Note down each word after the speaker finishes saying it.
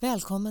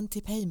Välkommen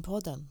till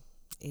Painpodden.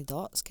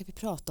 Idag ska vi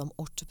prata om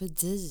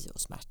ortopedi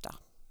och smärta.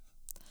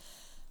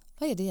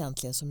 Vad är det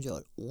egentligen som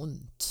gör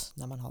ont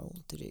när man har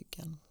ont i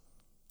ryggen?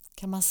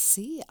 Kan man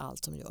se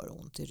allt som gör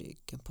ont i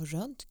ryggen på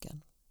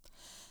röntgen?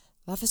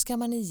 Varför ska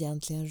man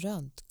egentligen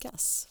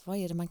röntgas? Vad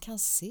är det man kan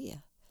se?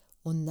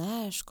 Och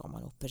när ska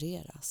man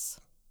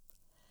opereras?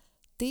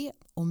 Det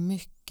och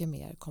mycket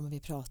mer kommer vi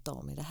prata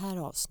om i det här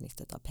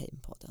avsnittet av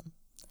Painpodden.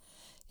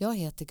 Jag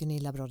heter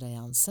Gunilla Brodda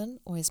Jansen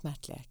och är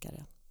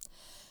smärtläkare.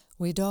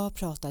 Och idag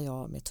pratar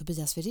jag med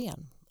Tobias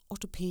Wirén,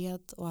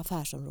 ortoped och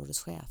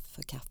affärsområdeschef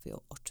för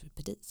Capio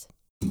Ortopedi.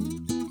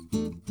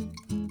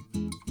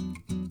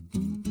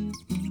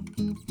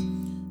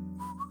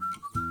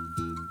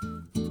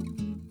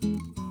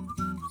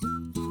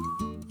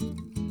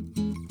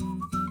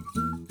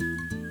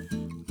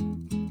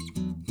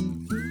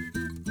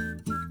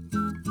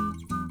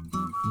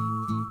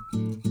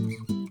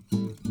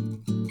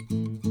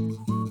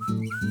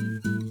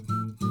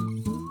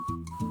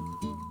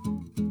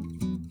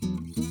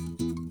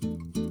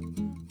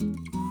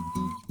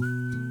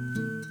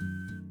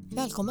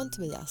 Välkommen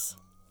Tobias.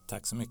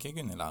 Tack så mycket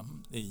Gunilla.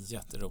 Det är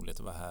jätteroligt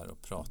att vara här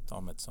och prata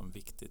om ett så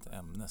viktigt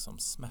ämne som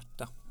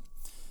smärta.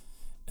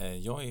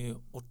 Jag är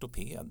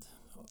ortoped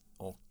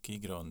och i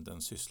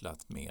grunden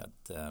sysslat med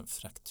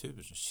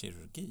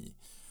frakturkirurgi.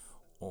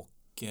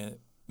 Och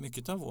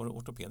mycket av vår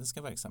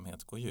ortopediska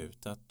verksamhet går ju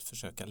ut att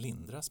försöka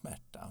lindra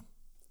smärta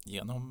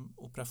genom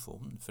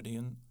operation. För det är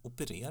en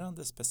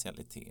opererande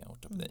specialitet,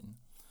 ortopedin.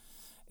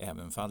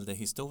 Även fall det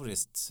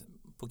historiskt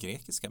på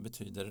grekiska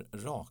betyder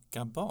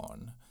raka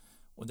barn.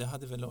 Och det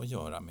hade väl att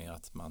göra med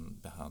att man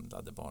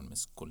behandlade barn med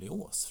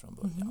skolios från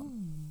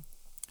början.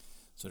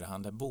 Så det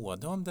handlar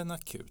både om den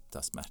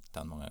akuta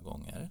smärtan många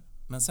gånger,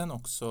 men sen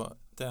också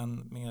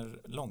den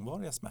mer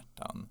långvariga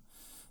smärtan.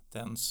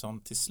 Den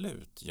som till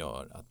slut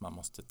gör att man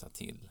måste ta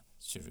till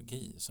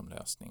kirurgi som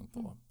lösning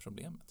på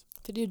problemet.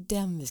 För det är ju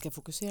den vi ska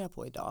fokusera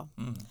på idag.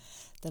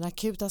 Den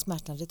akuta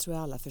smärtan, det tror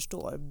jag alla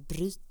förstår.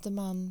 Bryter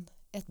man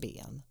ett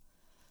ben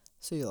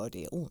så gör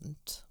det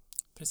ont.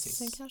 Precis.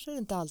 Sen kanske det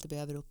inte alltid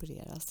behöver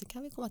opereras. Det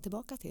kan vi komma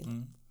tillbaka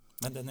till.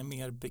 Men den är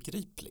mer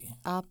begriplig.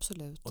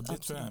 Absolut. Och det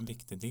tror jag är en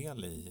viktig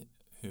del i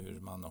hur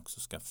man också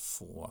ska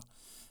få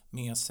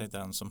med sig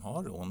den som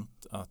har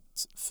ont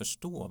att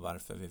förstå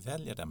varför vi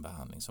väljer den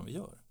behandling som vi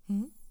gör.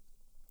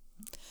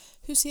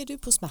 Hur ser du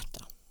på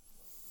smärta?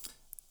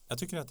 Jag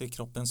tycker att det är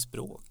kroppens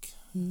språk.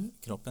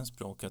 Kroppens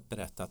språk att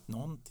berätta att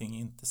någonting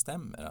inte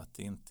stämmer. Att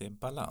det inte är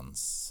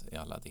balans i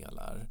alla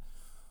delar.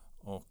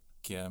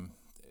 Och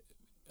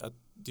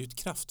det är ett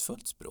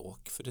kraftfullt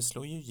språk, för det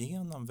slår ju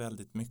igenom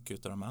väldigt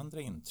mycket av de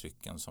andra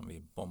intrycken som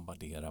vi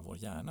bombarderar vår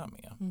hjärna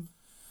med.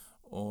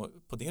 Och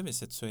på det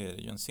viset så är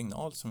det ju en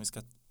signal som vi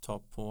ska ta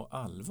på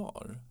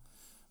allvar.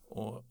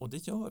 Och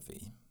det gör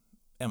vi.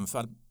 Även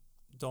fall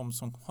de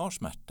som har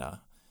smärta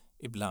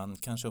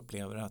ibland kanske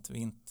upplever att vi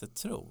inte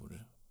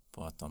tror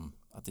på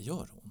att det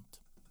gör ont.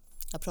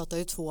 Jag pratar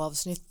ju 2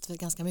 avsnitt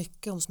ganska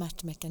mycket om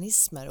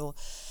smärtmekanismer, och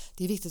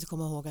det är viktigt att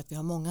komma ihåg att vi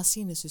har många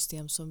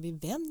sinnessystem som vi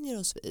vänjer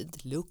oss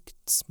vid.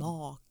 Lukt,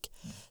 smak,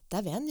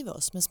 där vänjer vi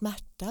oss, men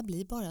smärta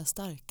blir bara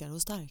starkare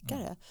och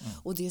starkare.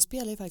 Och det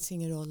spelar ju faktiskt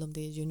ingen roll om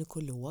det är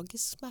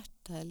gynekologisk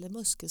smärta eller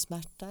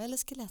muskelsmärta eller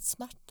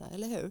skelettsmärta,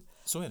 eller hur?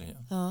 Så är det ju.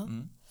 Ja.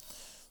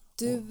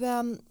 Du,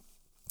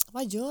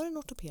 vad gör en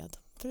ortoped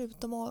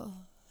förutom att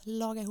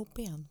laga ihop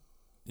ben?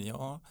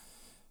 Ja,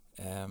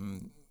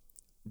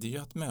 det är ju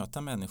att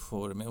möta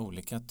människor med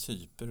olika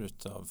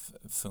typer av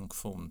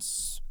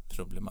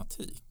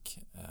funktionsproblematik.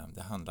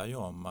 Det handlar ju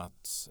om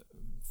att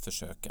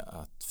försöka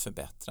att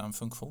förbättra en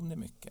funktion i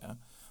mycket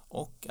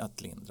och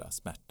att lindra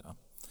smärta.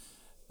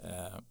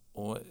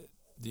 Och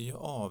det är ju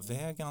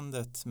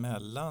avvägandet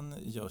mellan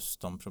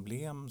just de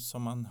problem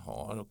som man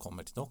har och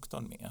kommer till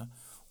doktorn med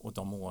och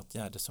de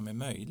åtgärder som är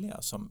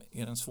möjliga som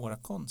är den svåra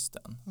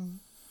konsten.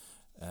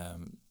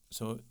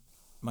 Så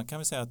man kan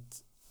väl säga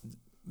att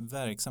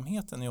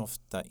verksamheten är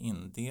ofta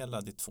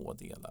indelad i 2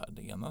 delar.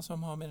 Det ena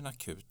som har med den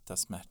akuta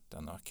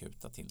smärtan och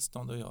akuta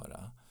tillstånd att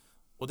göra.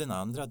 Och den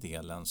andra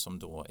delen som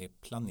då är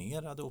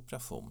planerade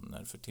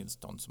operationer för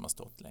tillstånd som har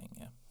stått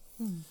länge.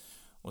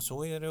 Och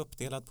så är det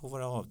uppdelat på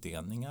våra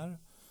avdelningar.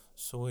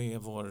 Så är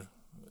vår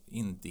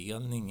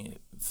indelning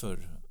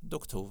för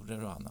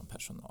doktorer och annan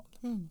personal.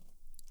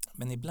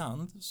 Men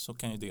ibland så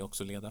kan ju det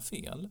också leda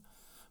fel.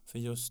 För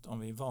just om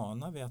vi är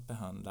vana vid att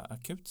behandla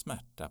akut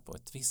smärta på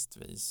ett visst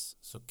vis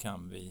så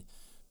kan vi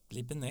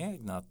bli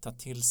benägna att ta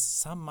till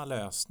samma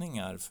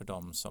lösningar för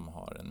de som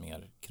har en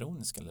mer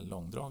kronisk eller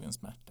långdragen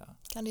smärta.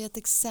 Kan du ge ett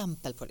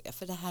exempel på det?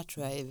 För det här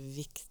tror jag är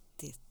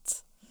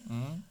viktigt.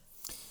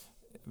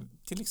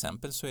 Till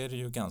exempel så är det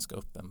ju ganska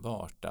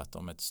uppenbart att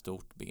om ett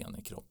stort ben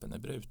i kroppen är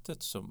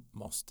brutet så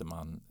måste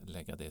man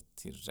lägga det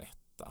till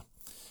rätta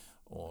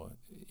och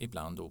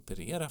ibland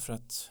operera för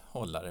att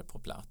hålla det på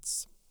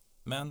plats.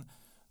 Men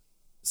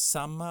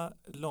samma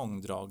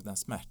långdragna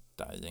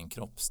smärta i en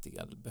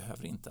kroppsdel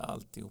behöver inte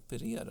alltid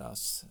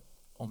opereras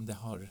om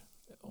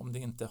det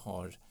inte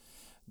har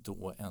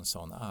då en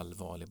sån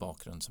allvarlig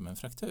bakgrund som en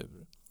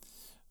fraktur.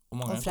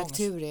 Och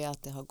fraktur är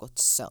att det har gått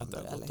sönder?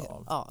 Att det har gått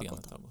av, Ja,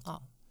 benet har gått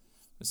av.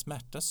 Men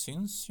smärta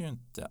syns ju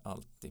inte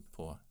alltid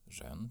på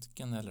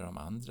röntgen eller de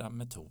andra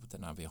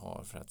metoderna vi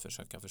har för att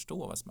försöka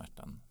förstå var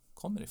smärtan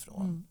kommer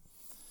ifrån.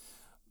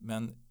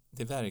 Men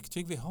det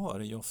verktyg vi har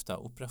är ju ofta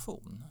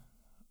operation.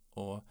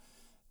 Och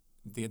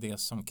det är det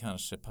som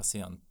kanske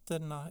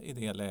patienterna i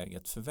det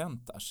läget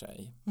förväntar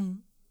sig.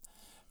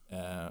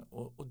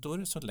 Och då är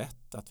det så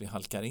lätt att vi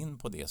halkar in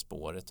på det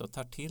spåret och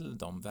tar till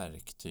de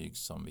verktyg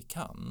som vi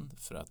kan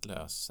för att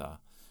lösa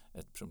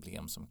ett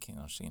problem som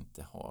kanske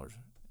inte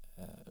har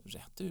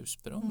rätt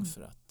ursprung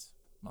för att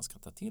man ska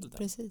ta till det.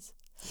 Precis.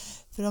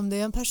 För om det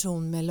är en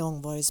person med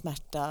långvarig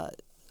smärta,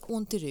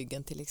 ont i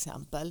ryggen till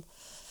exempel,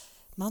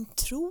 man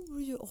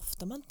tror ju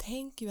ofta, man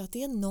tänker ju att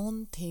det är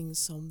någonting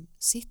som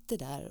sitter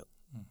där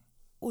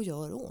och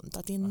gör ont.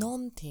 Att det är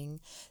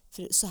någonting,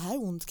 för så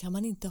här ont kan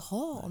man inte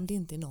ha om det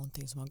inte är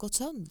någonting som har gått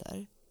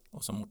sönder.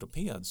 Och som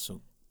ortoped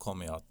så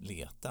kommer jag att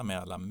leta med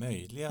alla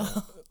möjliga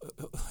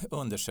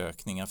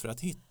undersökningar för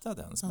att hitta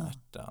den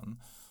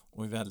smärtan.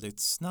 Och är väldigt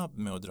snabb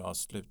med att dra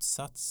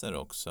slutsatser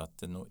också att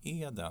det nog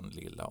är den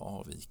lilla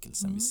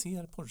avvikelsen vi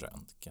ser på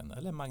röntgen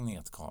eller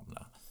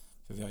magnetkamera.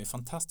 För vi har ju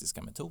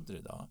fantastiska metoder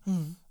idag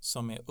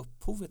som är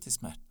upphovet till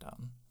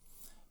smärtan.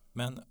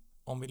 Men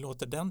om vi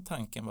låter den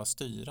tanken vara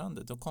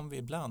styrande, då kommer vi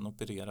ibland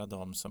operera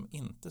de som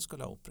inte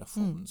skulle ha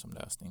operation som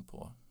lösning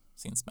på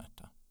sin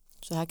smärta.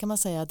 Så här kan man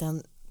säga att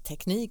den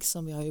teknik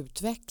som vi har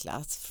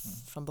utvecklat,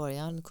 från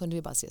början kunde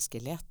vi bara se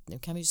skelett, nu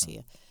kan vi ju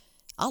se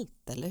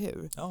allt, eller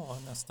hur? Ja,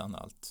 nästan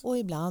allt. Och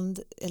ibland,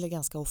 eller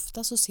ganska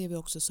ofta, så ser vi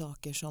också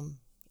saker som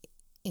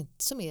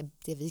är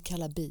det vi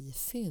kallar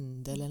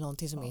bifynd eller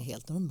någonting som är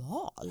helt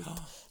normalt.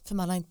 För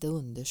man har inte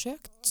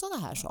undersökt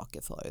sådana här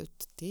saker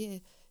förut. Det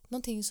är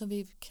någonting som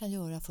vi kan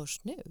göra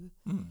först nu.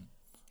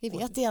 Vi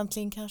vet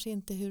egentligen kanske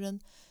inte hur en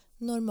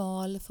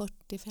normal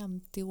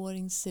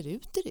 40-50-åring ser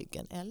ut i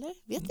ryggen, eller?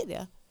 Vet ni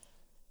det?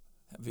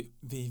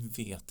 Vi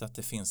vet att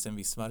det finns en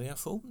viss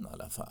variation i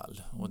alla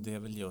fall. Och det är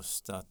väl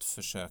just att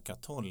försöka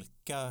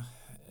tolka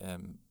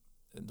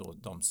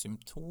de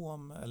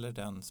symptom eller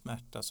den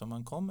smärta som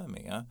man kommer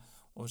med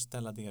och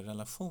ställa det i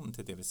relation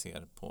till det vi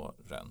ser på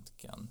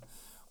röntgen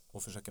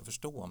och försöka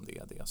förstå om det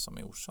är det som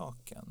är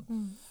orsaken.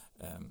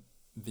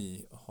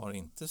 Vi har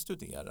inte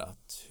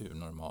studerat hur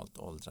normalt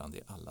åldrande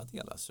i alla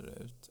delar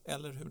ser ut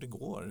eller hur det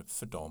går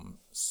för dem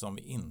som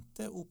vi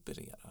inte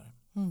opererar.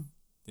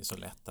 Det är så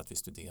lätt att vi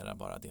studerar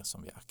bara det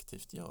som vi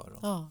aktivt gör.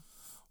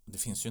 Och det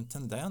finns ju en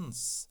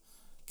tendens,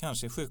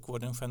 kanske i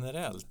sjukvården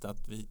generellt,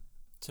 att vi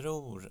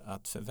tror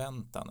att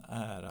förväntan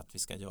är att vi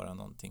ska göra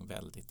någonting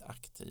väldigt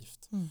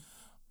aktivt.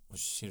 Och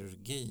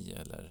kirurgi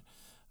eller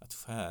att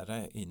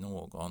skära i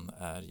någon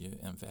är ju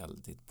en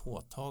väldigt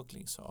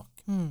påtaglig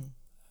sak.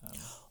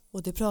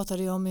 Och det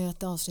pratade jag om i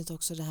ett avsnitt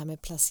också, det här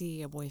med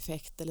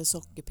placeboeffekt eller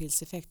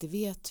sockerpillseffekt. Det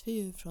vet vi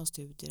ju från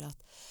studier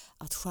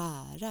att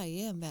skära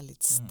är en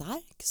väldigt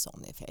stark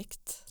sån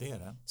effekt. Det är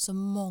det. Så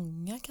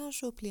många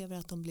kanske upplever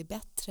att de blir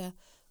bättre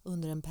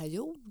under en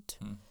period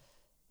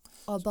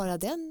av bara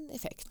den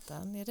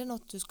effekten. Är det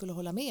något du skulle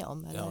hålla med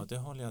om? Eller? Ja, det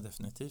håller jag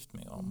definitivt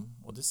med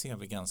om. Och det ser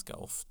vi ganska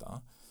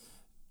ofta.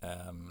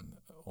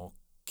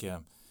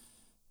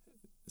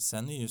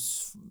 Sen är det ju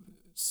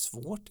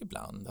svårt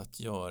ibland att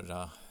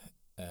göra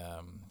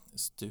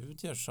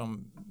studier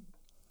som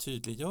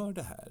tydliggör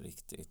det här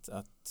riktigt.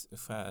 Att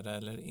skära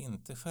eller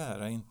inte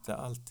skära är inte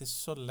alltid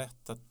så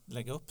lätt att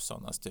lägga upp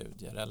sådana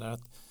studier. Eller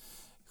att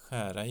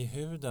skära i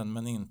huden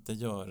men inte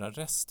göra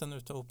resten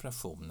av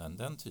operationen.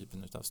 Den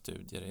typen av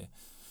studier är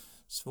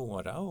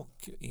svåra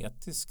och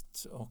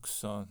etiskt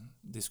också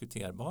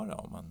diskuterbara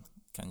om man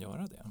kan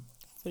göra det.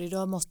 För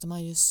idag måste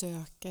man ju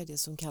söka det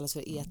som kallas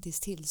för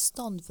etiskt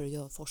tillstånd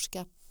för att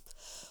forska.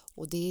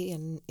 Och det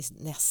är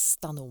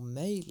nästan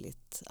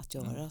omöjligt att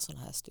göra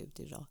sådana här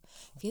studier idag.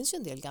 Det finns ju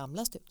en del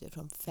gamla studier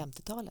från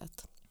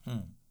 50-talet.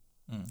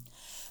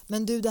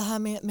 Men du, det här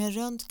med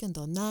röntgen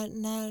då.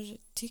 När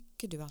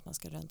tycker du att man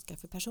ska röntga?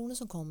 För personer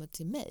som kommer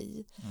till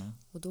mig,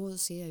 och då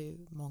ser jag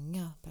ju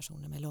många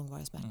personer med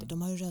långvariga smärtor,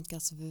 de har ju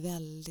röntgats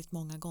väldigt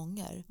många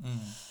gånger.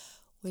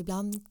 Och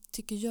ibland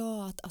tycker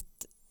jag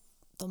att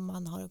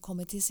man har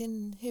kommit till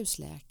sin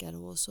husläkare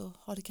och så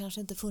har det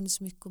kanske inte funnits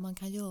mycket man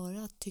kan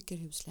göra, tycker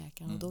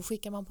husläkaren. Och då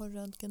skickar man på en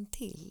röntgen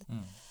till.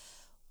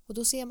 Och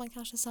då ser man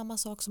kanske samma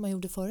sak som man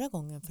gjorde förra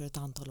gången för ett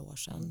antal år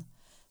sedan.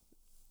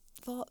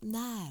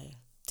 När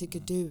tycker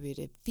du är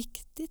det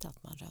viktigt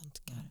att man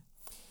röntgar?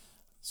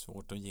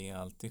 Svårt att ge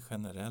alltid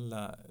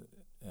generella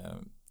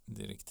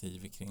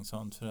direktiv kring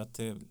sånt för att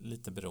det är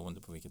lite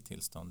beroende på vilket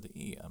tillstånd det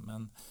är.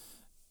 Men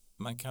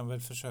man kan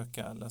väl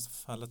försöka i alla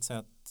fall att säga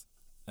att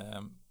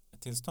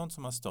ett tillstånd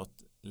som har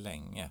stått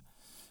länge,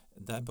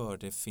 där bör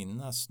det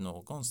finnas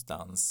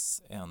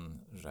någonstans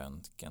en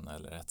röntgen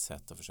eller ett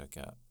sätt att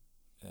försöka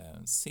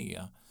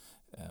se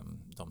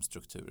de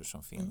strukturer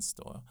som finns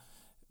då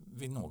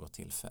vid något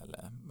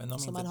tillfälle. Men om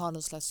så inte, man har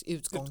någon slags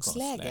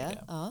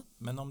utgångsläge. Ja.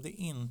 Men om det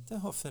inte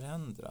har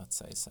förändrat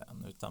sig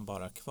sen utan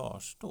bara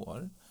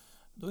kvarstår,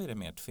 då är det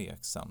mer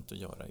tveksamt att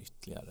göra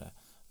ytterligare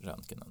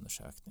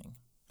röntgenundersökning.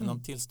 Men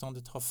om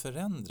tillståndet har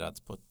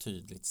förändrats på ett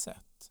tydligt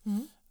sätt,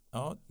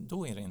 ja,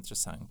 då är det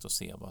intressant att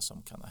se vad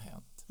som kan ha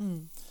hänt.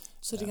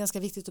 Så det är ganska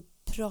viktigt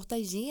att prata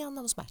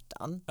igenom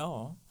smärtan?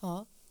 Ja.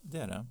 Det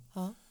är det.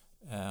 Ja.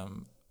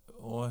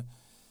 Och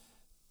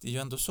det är ju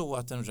ändå så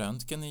att en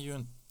röntgen är ju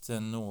inte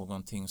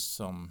någonting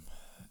som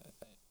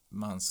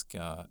man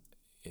ska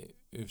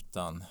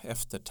utan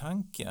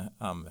eftertanke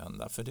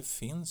använda. För det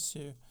finns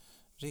ju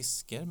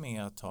risker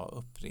med att ha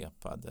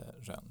upprepade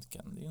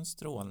röntgen. Det är en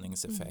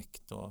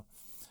strålningseffekt och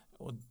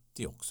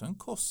det är också en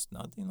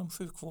kostnad inom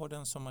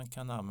sjukvården som man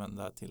kan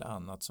använda till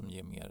annat som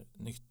ger mer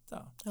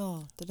nytta.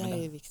 Ja, det där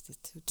är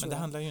viktigt. Men det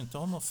handlar ju inte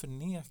om att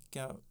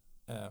förneka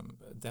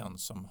den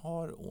som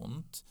har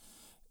ont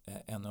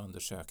en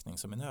undersökning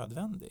som är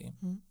nödvändig.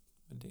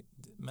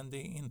 Men det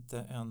är inte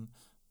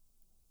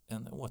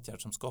en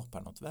åtgärd som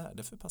skapar något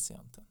värde för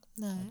patienten.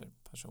 Nej. Eller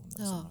personen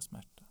som har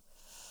smärta.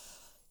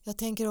 Jag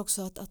tänker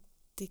också att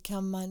det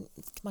kan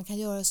man kan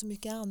göra så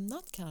mycket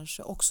annat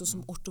kanske också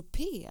som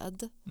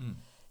ortoped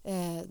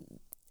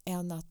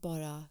än att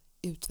bara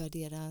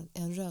utvärdera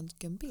en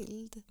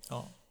röntgenbild.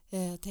 Ja.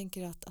 Jag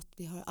tänker att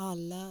vi har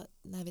alla,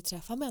 när vi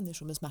träffar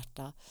människor med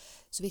smärta,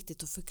 så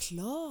viktigt att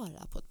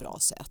förklara på ett bra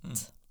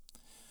sätt.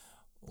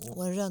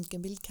 Och en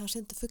röntgenbild kanske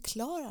inte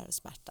förklarar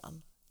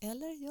smärtan.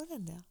 Eller gör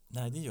den det?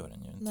 Nej, det gör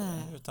den ju inte.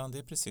 Nej. Utan det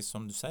är precis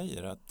som du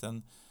säger, att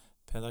den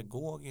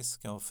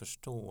pedagogiska och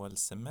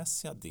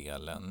förståelsemässiga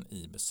delen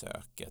i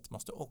besöket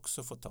måste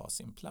också få ta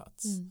sin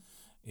plats.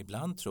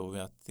 Ibland tror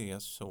jag att det är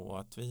så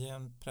att vi i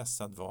en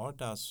pressad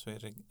vardag så är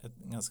det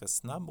en ganska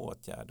snabb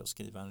åtgärd att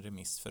skriva en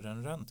remiss för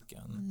en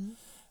röntgen.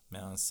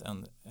 Medan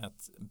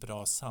ett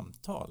bra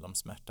samtal om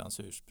smärtans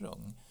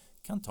ursprung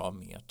kan ta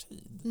mer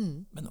tid.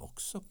 Men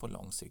också på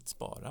lång sikt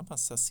spara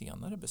massa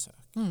senare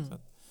besök. Så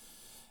att,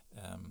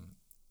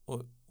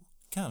 och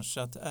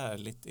kanske att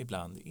ärligt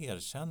ibland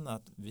erkänna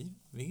att vi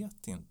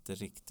vet inte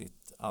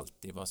riktigt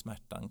alltid var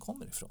smärtan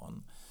kommer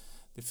ifrån.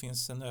 Det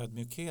finns en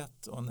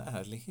ödmjukhet och en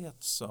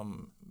ärlighet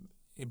som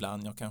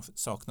ibland jag kanske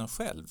saknar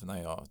själv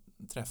när jag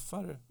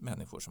träffar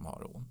människor som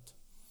har ont.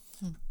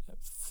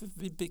 För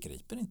vi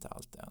begriper inte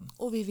allt än.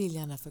 Och vi vill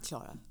gärna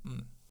förklara.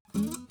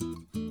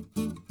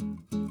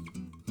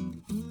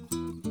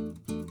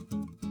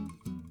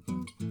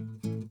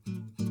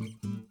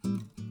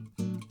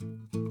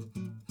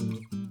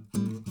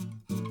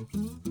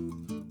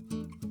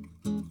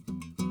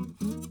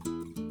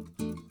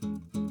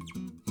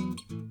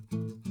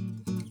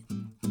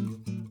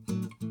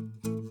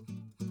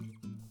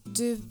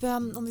 Du,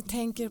 om vi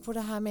tänker på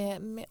det här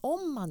med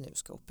om man nu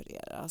ska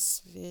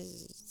opereras.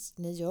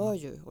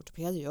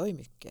 Ortopeder gör ju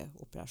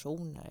mycket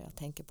operationer. Jag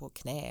tänker på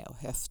knä och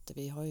höfter.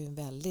 Vi har ju en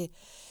väldigt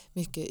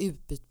mycket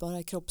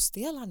utbytbara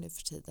kroppsdelar nu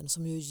för tiden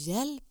som ju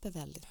hjälper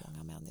väldigt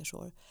många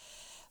människor.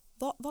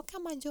 Vad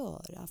kan man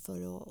göra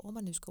om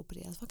man nu ska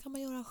opereras? Vad kan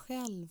man göra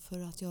själv för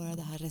att göra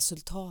det här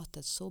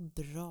resultatet så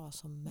bra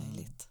som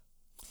möjligt?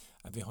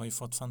 Vi har ju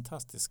fått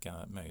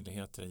fantastiska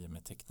möjligheter i och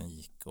med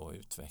teknik och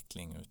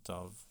utveckling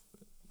utav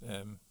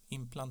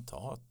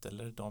implantat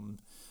eller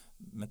de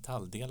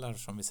metalldelar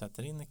som vi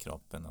sätter in i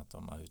kroppen, att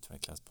de har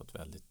utvecklats på ett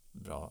väldigt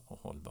bra och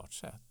hållbart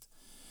sätt.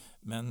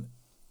 Men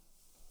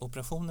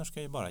operationer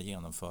ska ju bara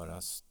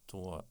genomföras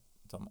då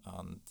de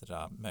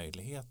andra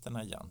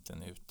möjligheterna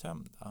egentligen är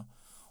uttömda.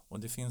 Och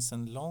det finns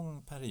en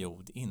lång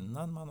period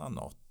innan man har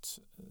nått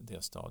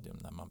det stadium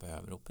när man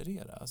behöver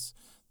opereras.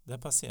 Där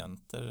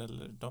patienter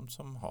eller de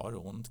som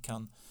har ont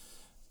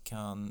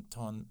kan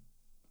ta en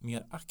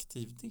mer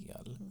aktiv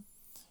del.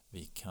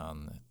 Vi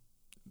kan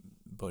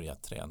börja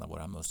träna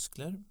våra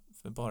muskler.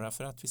 För bara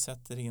för att vi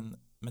sätter in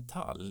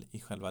metall i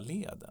själva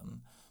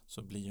leden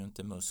så blir ju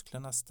inte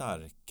musklerna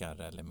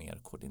starkare eller mer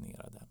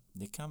koordinerade.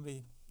 Det kan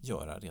vi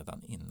göra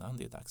redan innan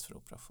det är dags för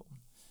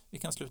operation. Vi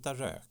kan sluta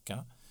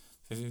röka,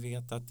 för vi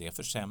vet att det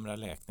försämrar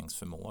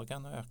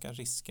läkningsförmågan och ökar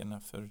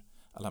riskerna för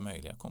alla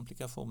möjliga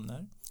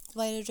komplikationer.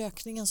 Vad är det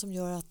rökningen som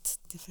gör att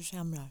det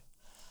försämrar?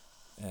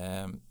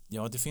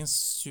 Ja, det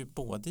finns ju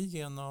både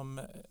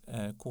genom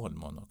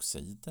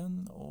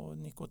kolmonoxiden och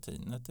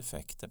nikotinet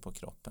effekter på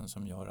kroppen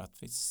som gör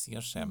att vi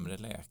ser sämre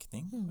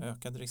läkning,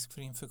 ökad risk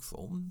för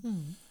infektion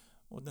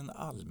och den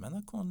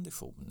allmänna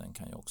konditionen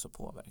kan ju också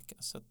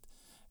påverkas. Så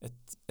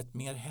ett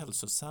mer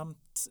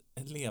hälsosamt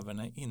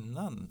leverne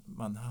innan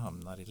man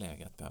hamnar i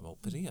läge att behöva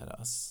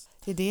opereras.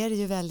 Det är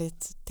ju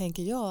väldigt,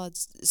 tänker jag,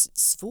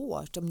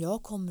 svårt om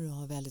jag kommer att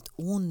ha väldigt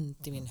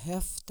ont i min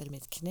höft eller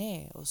mitt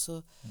knä och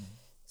så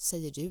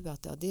säger du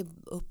att det är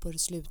upp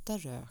och sluta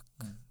rök,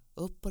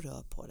 upp och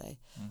rör på dig.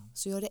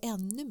 Så gör det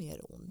ännu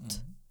mer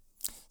ont.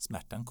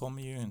 Smärtan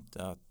kommer ju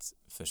inte att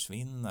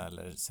försvinna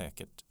eller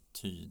säkert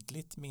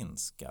tydligt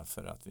minska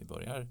för att vi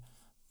börjar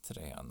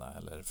träna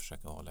eller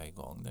försöka hålla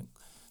igång.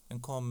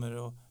 Den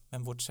kommer att,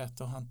 men vårt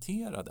sätt att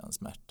hantera den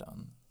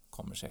smärtan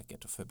kommer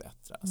säkert att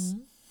förbättras.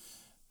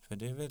 För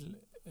det är väl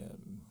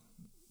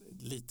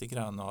lite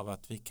grann av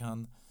att vi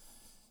kan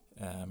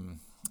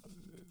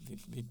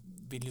vi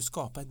vill ju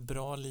skapa ett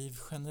bra liv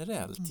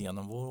generellt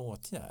genom vår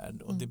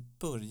åtgärd och det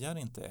börjar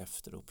inte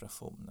efter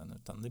operationen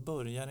utan det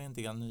börjar i en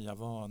del nya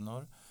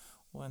vanor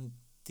och en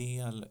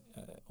del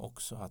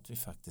också att vi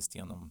faktiskt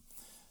genom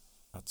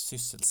att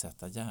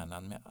sysselsätta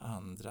hjärnan med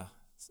andra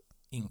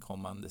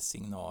inkommande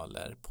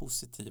signaler,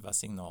 positiva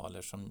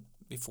signaler som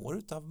vi får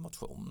utav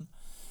motion,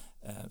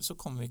 så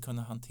kommer vi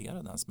kunna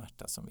hantera den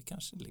smärta som vi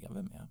kanske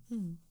lever med.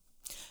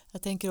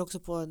 Jag tänker också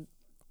på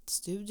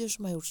studier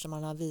som har gjorts där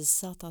man har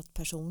visat att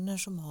personer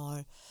som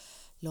har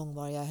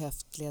långvariga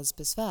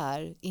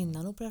höftledsbesvär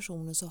innan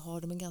operationen så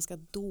har de en ganska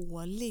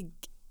dålig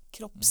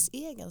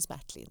kroppsegen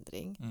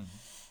smärtlindring.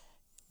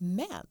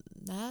 Men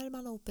när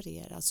man har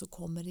opererat så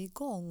kommer det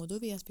igång, och då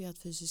vet vi att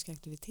fysisk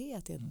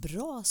aktivitet är ett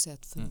bra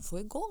sätt för att få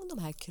igång de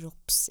här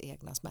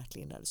kroppsegna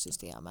smärtlindrande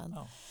systemen.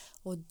 Ja.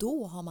 Och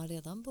då har man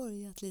redan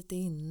börjat lite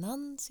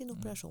innan sin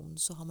operation,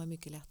 så har man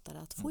mycket lättare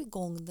att få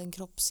igång den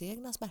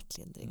kroppsegna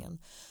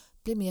smärtlindringen.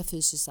 Bli mer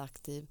fysiskt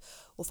aktiv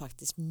och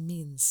faktiskt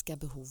minska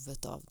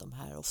behovet av de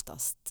här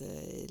oftast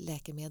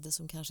läkemedel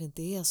som kanske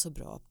inte är så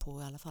bra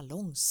på i alla fall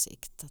lång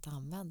sikt att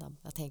använda.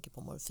 Jag tänker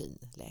på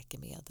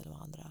morfinläkemedel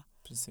och andra.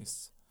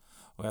 Precis.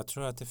 Och jag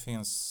tror att det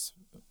finns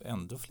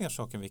ändå fler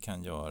saker vi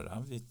kan göra.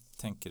 Vi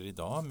tänker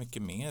idag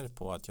mycket mer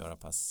på att göra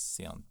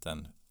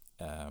patienten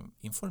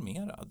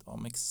informerad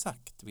om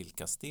exakt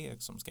vilka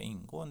steg som ska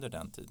ingå under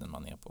den tiden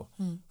man är på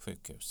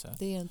sjukhuset.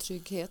 Det är en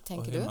trygghet,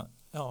 tänker du?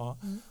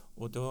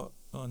 Och då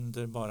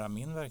under bara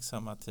min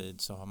verksamma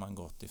tid så har man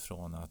gått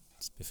ifrån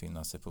att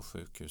befinna sig på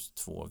sjukhus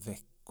 2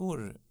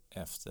 veckor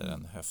efter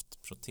en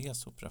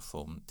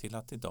höftprotesoperation till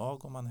att idag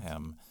går man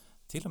hem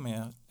till och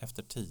med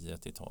efter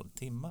 10-12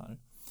 timmar.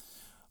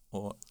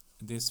 Och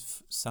det är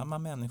samma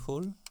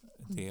människor,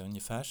 det är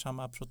ungefär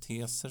samma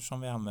proteser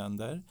som vi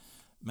använder,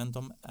 men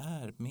de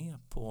är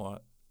med på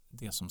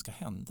det som ska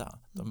hända.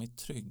 De är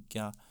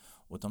trygga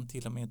och de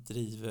till och med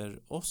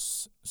driver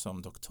oss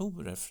som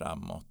doktorer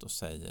framåt och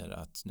säger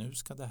att nu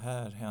ska det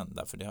här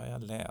hända, för det har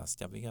jag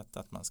läst. Jag vet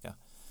att man ska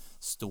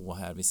stå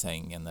här vid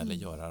sängen eller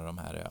göra de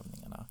här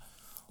övningarna.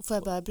 Och får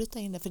jag bara bryta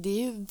in det, för det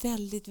är ju en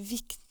väldigt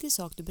viktig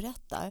sak du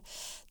berättar.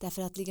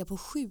 Därför att ligga på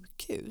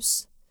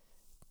sjukhus,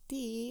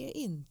 det är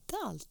inte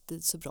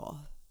alltid så bra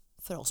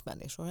för oss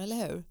människor,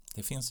 eller hur?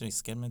 Det finns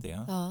risker med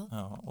det.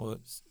 Ja. Och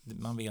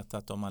man vet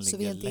att om man så ligger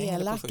vi är inte längre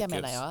elaka, på sjukhus.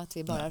 menar jag, att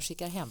vi bara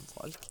skickar hem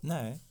folk.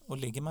 Nej, och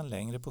ligger man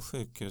längre på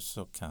sjukhus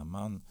så kan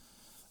man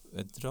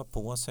dra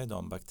på sig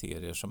de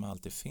bakterier som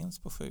alltid finns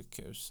på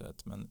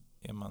sjukhuset. Men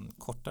är man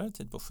kortare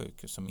tid på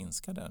sjukhus så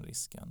minskar den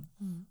risken.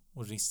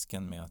 Och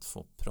risken med att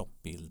få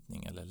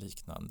proppbildning eller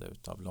liknande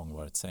utav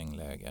långvarigt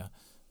sängläge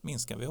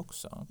minskar vi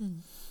också.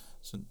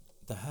 Så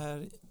det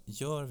här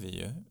gör vi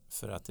ju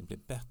för att det blir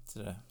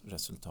bättre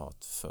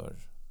resultat för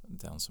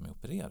den som är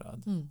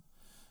opererad.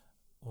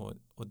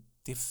 Och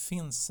det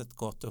finns ett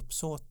gott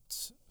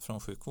uppsåt från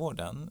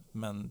sjukvården,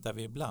 men där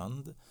vi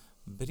ibland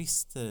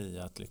brister i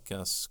att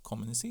lyckas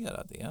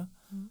kommunicera det.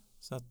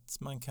 Så att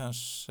man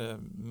kanske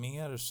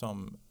mer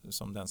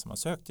som den som har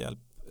sökt hjälp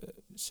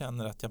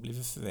känner att jag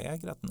blivit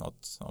förvägrat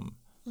något som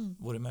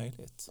vore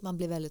möjligt. Man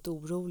blir väldigt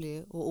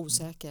orolig och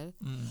osäker.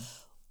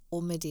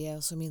 Och med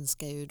det så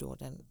minskar ju då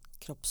den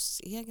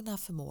kroppsegna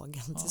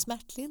förmågan till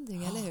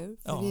smärtlindring, eller hur?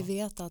 För vi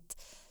vet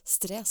att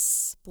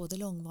stress, både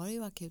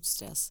långvarig och akut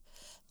stress,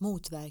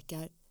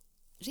 motverkar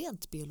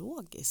rent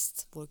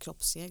biologiskt vår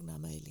kroppsegna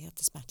möjlighet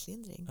till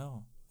smärtlindring.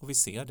 Ja, och vi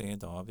ser det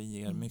idag. Vi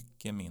ger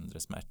mycket mindre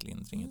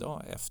smärtlindring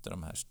idag efter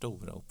de här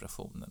stora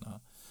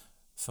operationerna.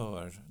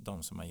 För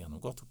de som har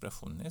genomgått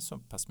operationen är så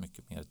pass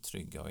mycket mer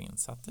trygga och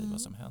insatta i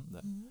vad som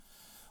händer.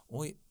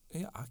 Och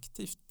är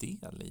aktivt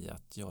del i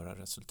att göra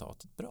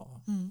resultatet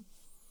bra.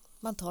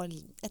 Man tar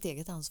ett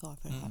eget ansvar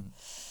för det här.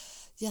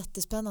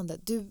 Jättespännande.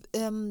 Du,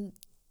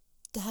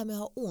 det här med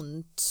att ha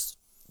ont.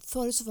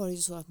 Förut så var det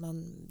ju så att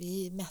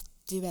vi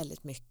mätte ju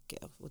väldigt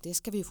mycket, och det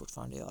ska vi ju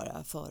fortfarande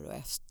göra före och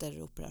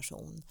efter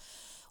operation.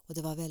 Och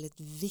det var väldigt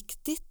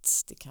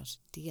viktigt, det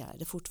kanske det är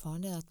det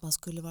fortfarande, att man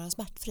skulle vara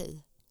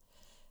smärtfri.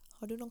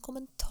 Har du någon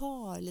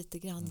kommentar lite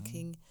grann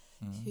kring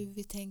hur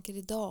vi tänker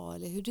idag,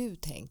 eller hur du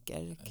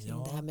tänker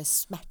kring det här med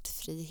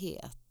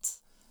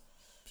smärtfrihet?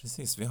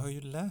 Precis, vi har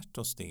ju lärt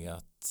oss det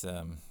att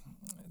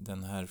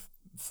den här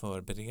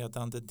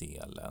förberedande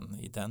delen,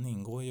 i den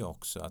ingår ju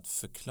också att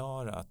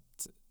förklara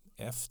att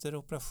efter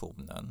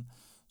operationen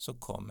så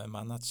kommer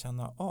man att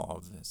känna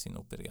av sin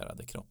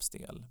opererade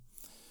kroppsdel.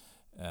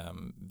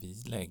 Vi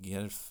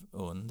lägger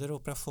under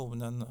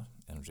operationen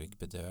en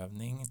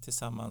ryggbedövning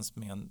tillsammans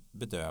med en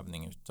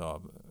bedövning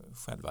utav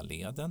själva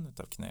leden,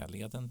 utav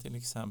knäleden till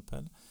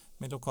exempel,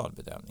 med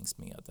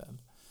lokalbedövningsmedel.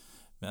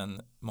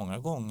 Men många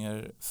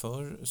gånger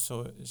förr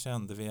så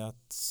kände vi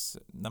att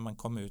när man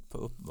kom ut på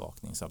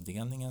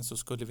uppvakningsavdelningen så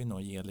skulle vi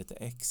nog ge lite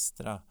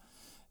extra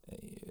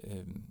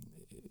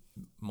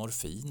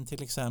morfin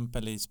till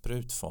exempel i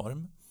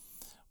sprutform.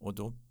 Och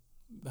då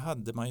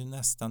hade man ju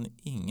nästan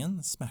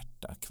ingen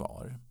smärta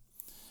kvar.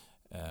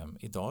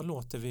 Idag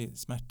låter vi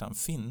smärtan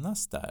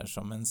finnas där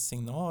som en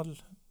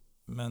signal,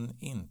 men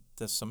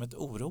inte som ett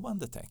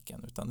oroande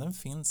tecken, utan den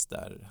finns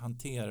där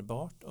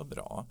hanterbart och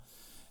bra.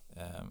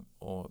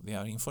 Och vi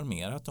har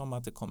informerat om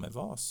att det kommer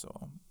vara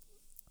så.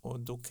 Och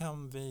då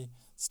kan vi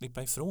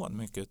slippa ifrån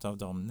mycket av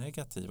de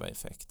negativa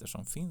effekter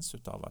som finns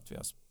utav att vi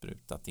har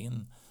sprutat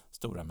in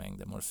stora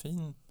mängder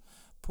morfin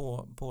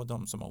på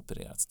de som har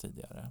opererats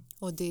tidigare.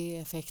 Och det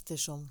är effekter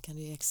som, kan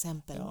du ge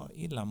exempel? Ja,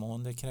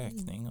 illamående,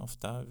 kräkning.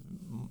 Ofta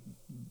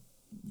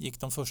gick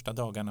de första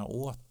dagarna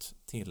åt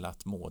till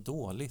att må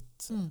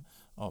dåligt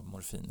av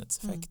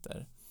morfinets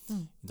effekter.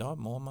 Idag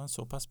mår man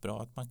så pass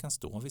bra att man kan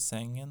stå vid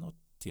sängen och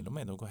till och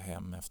med då gå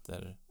hem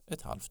efter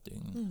ett halvt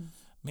dygn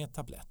med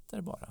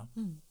tabletter bara.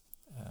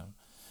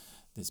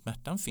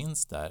 Smärtan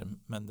finns där,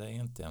 men det är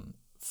inte en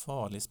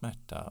farlig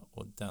smärta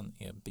och den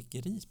är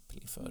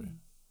begriplig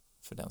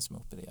för den som är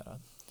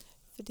opererad.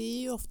 För det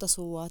är ju ofta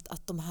så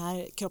att de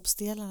här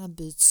kroppsdelarna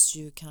byts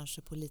ju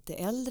kanske på lite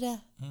äldre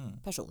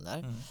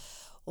personer.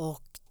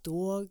 Och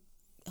då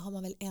har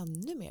man väl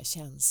ännu mer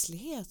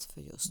känslighet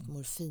för just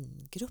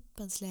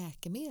morfingruppens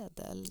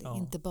läkemedel. Ja.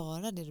 Inte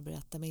bara det du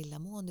berättar med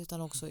illamående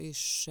utan också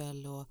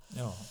yrsel och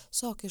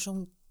saker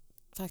som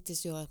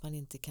faktiskt gör att man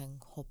inte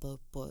kan hoppa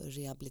upp och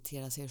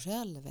rehabilitera sig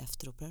själv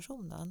efter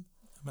operationen.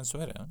 Men så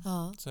är det.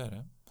 Ja. Så är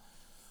det.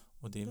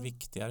 Och det är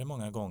viktigare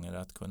många gånger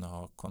att kunna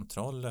ha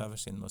kontroll över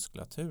sin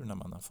muskulatur när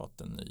man har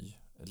fått en ny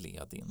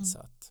led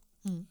insatt.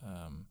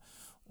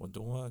 Och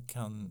då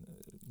kan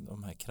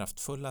de här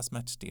kraftfulla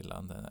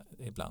smärtstillande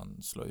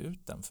ibland slå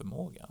ut den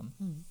förmågan.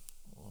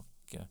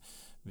 Och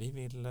vi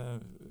vill,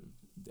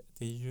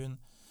 det är ju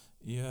en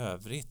i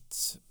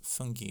övrigt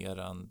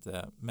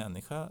fungerande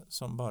människa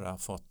som bara har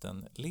fått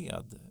en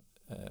led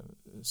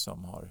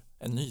som har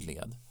en ny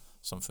led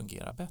som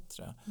fungerar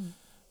bättre.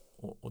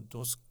 Och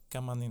då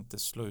ska man inte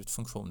slå ut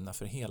funktionerna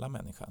för hela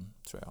människan,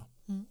 tror jag.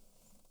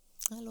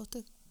 Det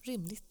låter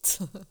rimligt.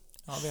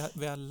 Ja,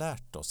 vi har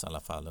lärt oss i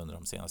alla fall under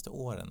de senaste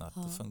åren att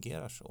det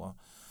fungerar så.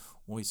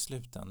 Och i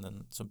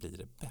slutändan så blir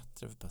det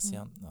bättre för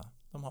patienterna.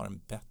 De har en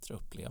bättre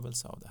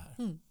upplevelse av det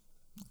här.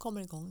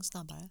 Kommer igång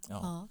snabbare.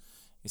 Ja.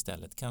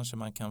 Istället kanske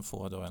man kan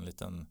få då en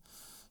liten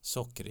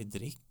sockerig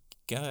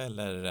dricka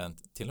eller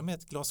till och med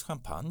ett glas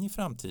champagne i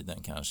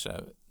framtiden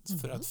kanske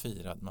för att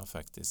fira att man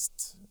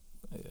faktiskt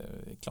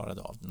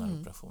klarade av den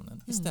här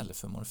operationen istället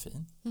för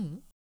morfin.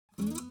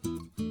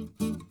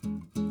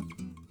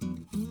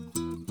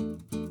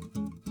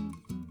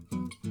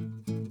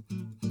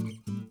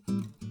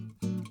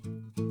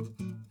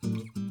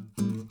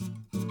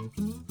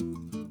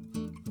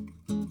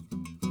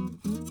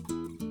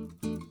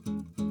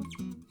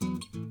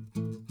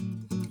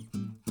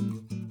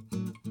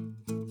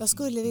 Jag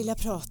skulle vilja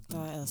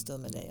prata en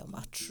stund med dig om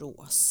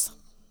artros.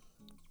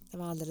 Det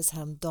var alldeles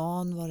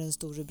häromdagen var det en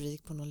stor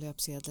rubrik på någon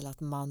löpsedel att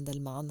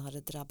Mandelmann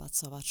hade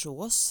drabbats av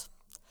artros.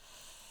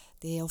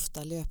 Det är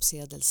ofta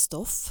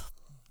löpsedelstoff.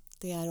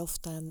 Det är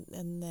ofta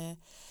en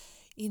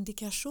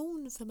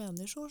indikation för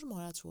människor som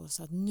har artros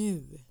att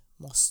nu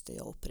måste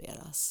jag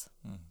opereras.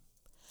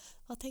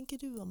 Vad tänker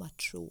du om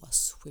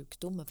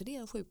artrossjukdomen? För det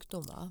är en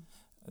sjukdom, va?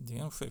 Det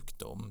är en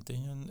sjukdom. Det är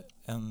ju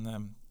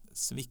en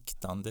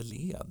sviktande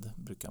led,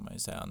 brukar man ju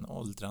säga. En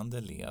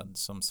åldrande led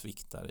som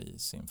sviktar i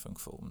sin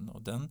funktion.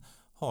 Och den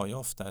har ju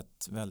ofta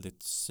ett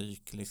väldigt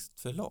cykliskt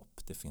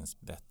förlopp. Det finns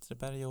bättre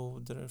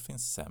perioder och det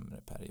finns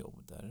sämre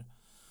perioder.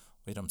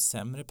 Och i de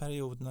sämre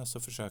perioderna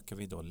så försöker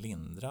vi då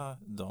lindra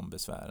de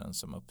besvären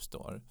som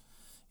uppstår.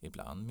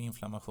 Ibland med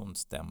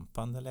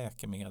inflammationsdämpande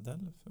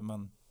läkemedel. För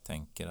man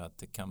tänker att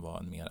det kan vara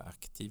en mer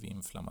aktiv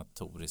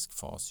inflammatorisk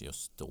fas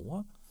just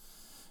då.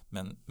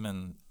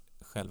 Men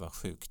själva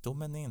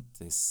sjukdomen är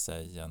inte i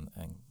sig en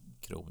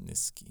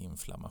kronisk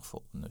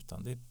inflammation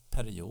utan det är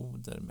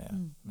perioder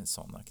med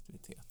sån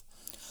aktivitet.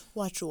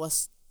 Och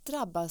artros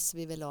drabbas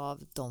vi väl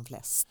av de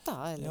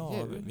flesta, eller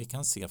hur? Ja, vi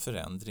kan se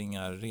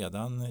förändringar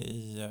redan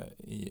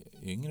i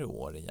yngre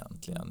år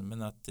egentligen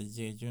men att det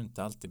ger ju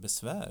inte alltid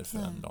besvär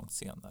förrän långt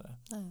senare.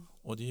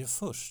 Och det är ju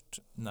först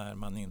när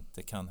man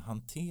inte kan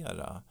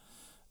hantera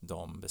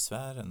de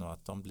besvären och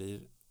att de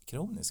blir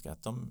kroniska,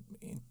 att de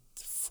inte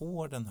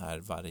får den här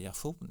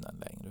variationen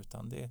längre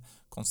utan det är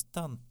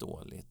konstant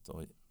dåligt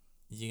och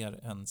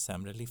ger en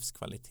sämre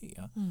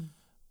livskvalitet.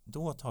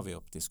 Då tar vi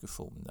upp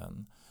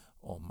diskussionen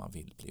om man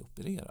vill bli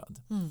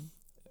opererad.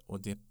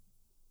 Och det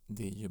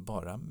är ju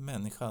bara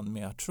människan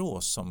med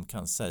artros som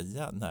kan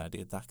säga när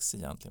det är dags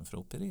egentligen för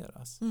att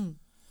opereras.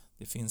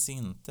 Det finns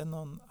inte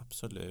någon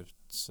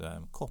absolut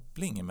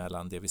koppling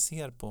mellan det vi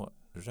ser på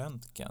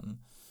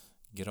röntgen,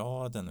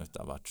 graden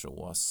utav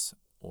artros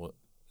och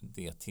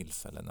det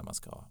tillfälle när man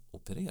ska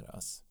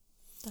opereras.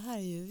 Det här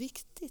är ju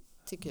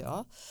viktigt tycker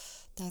jag.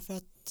 Därför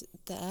att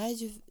det är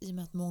ju i och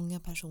med att många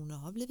personer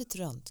har blivit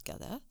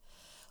röntgade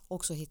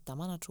och så hittar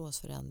man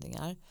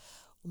artrosförändringar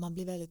och man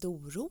blir väldigt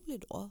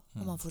orolig då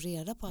om man får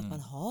reda på att man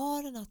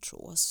har en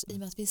artros i och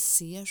med att vi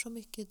ser så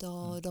mycket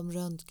idag och de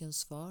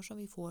röntgensvar som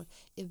vi får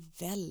är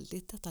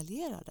väldigt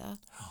detaljerade.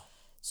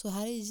 Så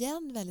här är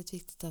igen väldigt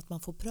viktigt att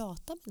man får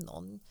prata med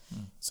någon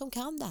som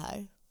kan det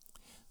här.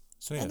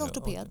 Så är en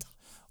ortoped.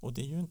 Och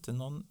det är ju inte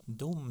någon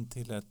dom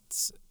till ett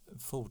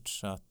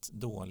fortsatt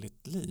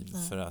dåligt liv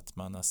för att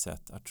man har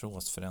sett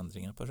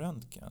artrosförändringar på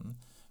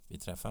röntgen. Vi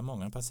träffar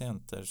många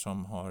patienter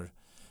som har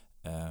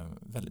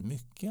väldigt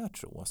mycket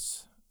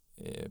artros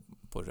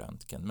på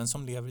röntgen, men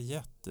som lever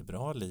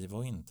jättebra liv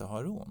och inte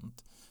har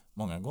ont.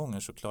 Många gånger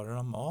så klarar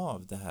de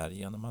av det här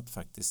genom att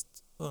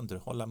faktiskt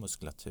underhålla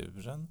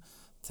muskulaturen,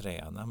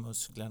 träna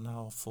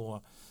musklerna och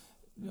få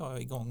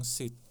igång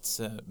sitt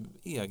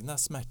egna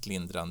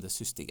smärtlindrande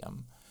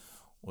system.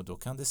 Och då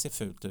kan det se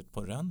fult ut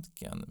på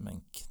röntgen,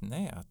 men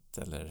knät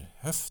eller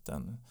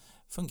höften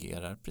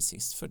fungerar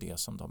precis för det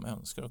som de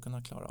önskar att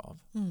kunna klara av.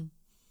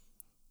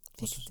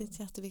 Viktigt,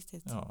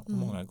 jätteviktigt. Ja, och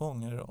många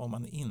gånger om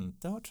man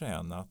inte har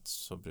tränat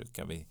så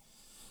brukar vi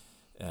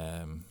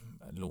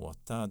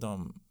låta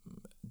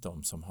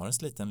de som har en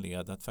sliten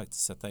led att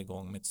faktiskt sätta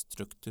igång med ett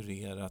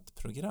strukturerat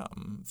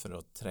program för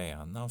att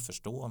träna och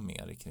förstå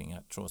mer kring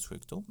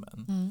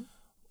artrossjukdomen.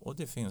 Och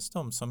det finns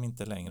de som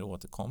inte längre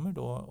återkommer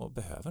då och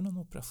behöver någon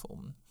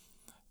operation.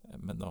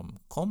 Men de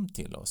kom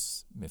till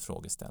oss med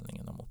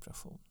frågeställningen om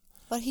operation.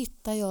 Var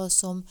hittar jag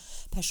som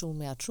person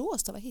med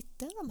artros? Var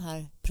hittar jag de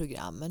här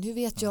programmen? Hur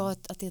vet jag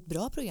att det är ett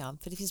bra program?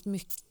 För det finns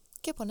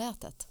mycket på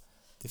nätet.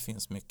 Det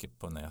finns mycket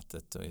på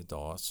nätet och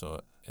idag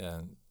så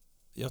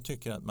jag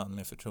tycker att man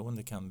med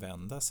förtroende kan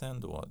vända sig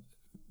ändå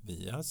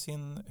via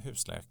sin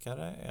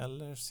husläkare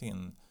eller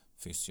sin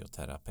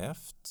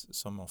fysioterapeut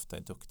som ofta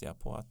är duktiga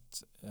på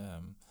att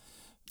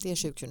det är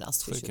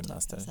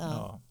sjukgymnaster.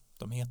 Ja,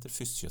 de heter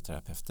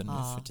fysioterapeuter nu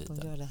för tiden.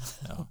 De gör det.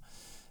 Ja,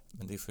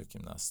 men det är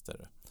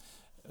sjukgymnaster.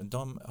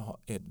 De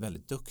är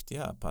väldigt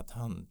duktiga på att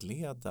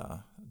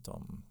handleda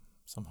de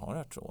som har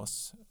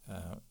artros.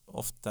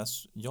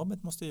 Oftast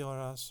jobbet måste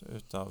göras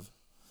utav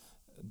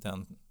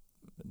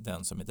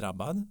den som är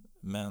drabbad,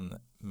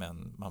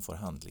 men man får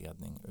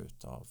handledning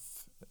utav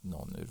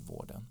någon ur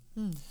vården.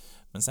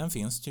 Men sen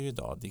finns det ju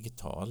idag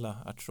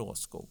digitala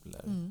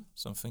artrosskolor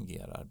som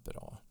fungerar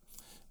bra.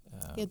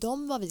 Är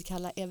de vad vi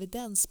kallar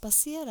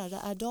evidensbaserade?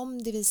 Är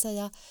de, det vill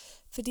säga,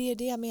 för det är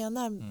det jag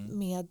menar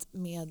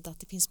med att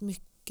det finns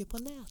mycket på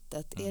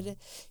nätet.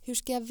 Hur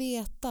ska jag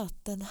veta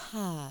att den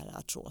här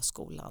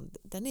artrosskolan,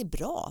 den är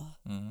bra?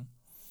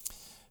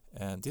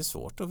 Det är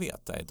svårt att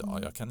veta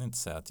idag. Jag kan inte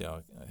säga att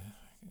jag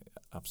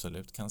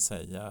absolut kan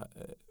säga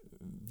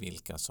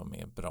vilka som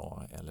är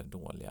bra eller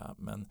dåliga,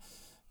 men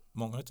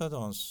många av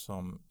de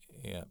som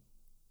är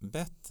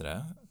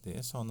bättre, det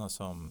är sådana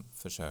som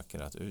försöker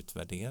att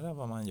utvärdera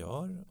vad man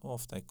gör och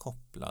ofta är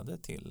kopplade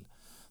till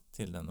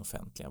den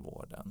offentliga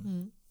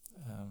vården.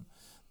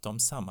 De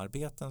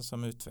samarbeten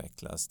som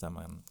utvecklas där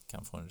man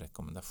kan få en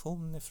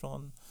rekommendation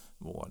ifrån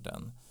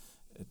vården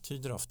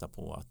tyder ofta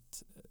på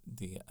att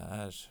det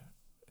är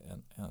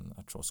en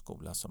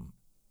artrosskola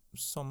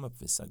som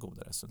uppvisar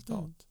goda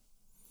resultat.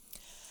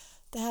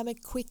 Det här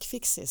med quick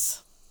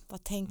fixes,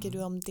 vad tänker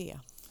du om det?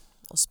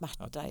 Och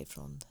smärta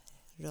ifrån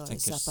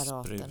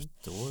rörelseapparaten.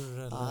 Sprutor,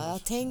 eller? Ja,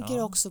 jag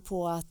tänker också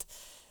på att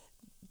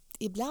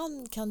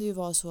ibland kan det ju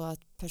vara så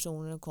att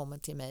personen kommer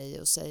till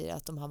mig och säger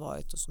att de har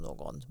varit hos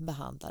någon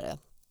behandlare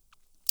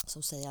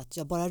som säger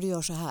att bara du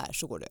gör så här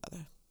så går det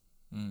över.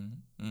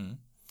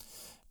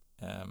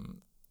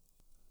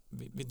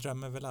 Vi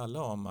drömmer väl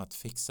alla om att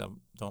fixa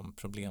de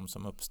problem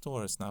som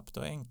uppstår snabbt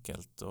och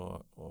enkelt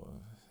och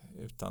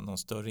utan någon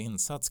större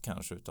insats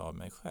kanske utav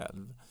mig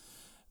själv.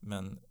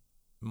 Men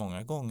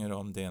många gånger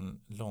om det är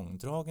en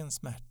långdragen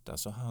smärta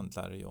så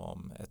handlar det ju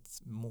om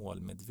ett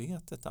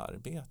målmedvetet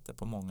arbete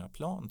på många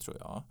plan, tror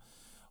jag.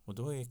 Och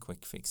då är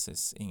quick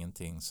fixes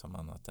ingenting som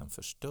annat än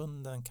för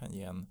stunden kan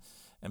ge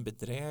en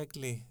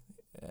bedräglig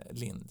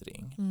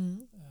lindring.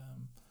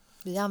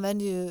 Vi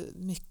använder ju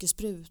mycket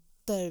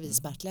sprutor, vi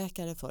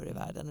smärtläkare förr i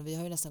världen, och vi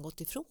har ju nästan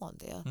gått ifrån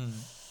det.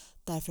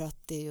 Därför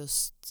att det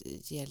just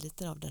ger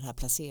lite av den här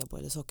placebo-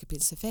 eller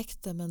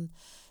sockerpillseffekten, men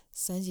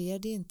sen ger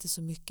det inte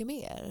så mycket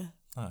mer.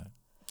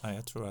 Nej,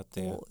 jag tror att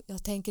det... Och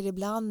jag tänker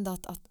ibland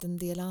att en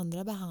del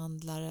andra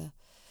behandlare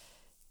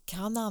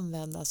kan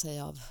använda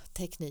sig av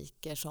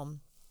tekniker som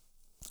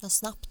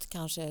snabbt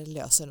kanske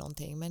löser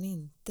någonting, men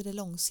inte det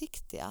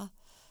långsiktiga.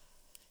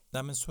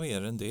 Nej, men så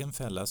är det. Det är en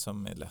fälla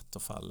som är lätt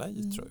att falla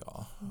i, tror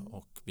jag.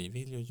 Och vi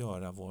vill ju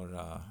göra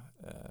våra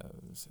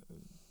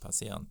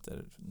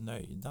patienter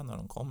nöjda när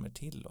de kommer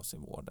till oss i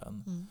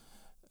vården.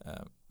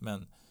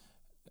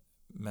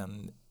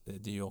 Men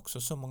det är ju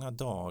också så många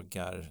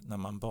dagar när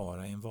man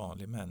bara är en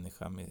vanlig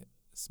människa med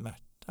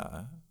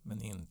smärta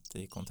men inte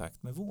i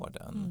kontakt med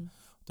vården.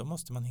 Då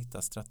måste man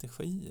hitta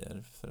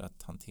strategier för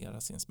att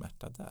hantera sin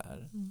smärta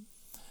där.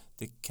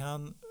 Det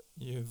kan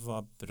ju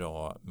vara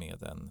bra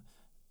med en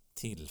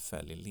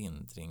tillfällig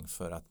lindring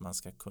för att man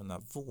ska kunna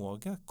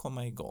våga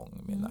komma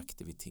igång med en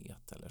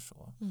aktivitet eller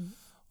så.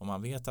 Om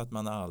man vet att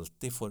man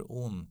alltid får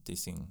ont i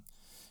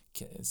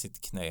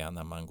sitt knä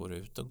när man går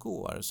ut och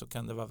går, så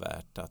kan det vara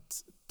värt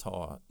att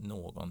ta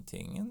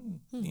någonting,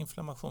 en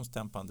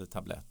inflammationsdämpande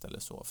tablett eller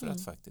så, för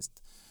att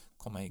faktiskt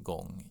komma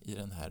igång i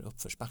den här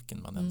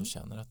uppförsbacken man ändå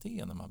känner att det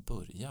är när man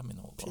börjar med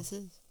något.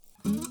 Precis.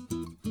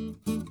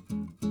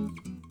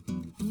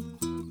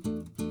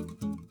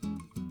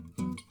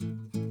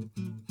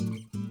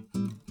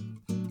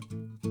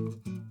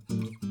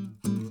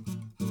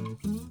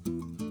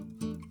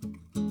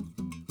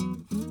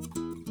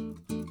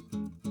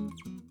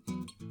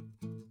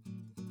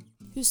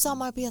 Hur Hur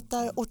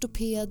samarbetar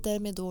ortopeder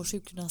med då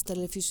sjukgymnaster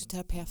eller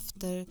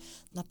fysioterapeuter,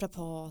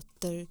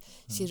 naprapater,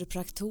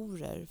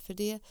 kiropraktorer? För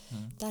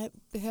där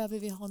behöver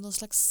vi ha någon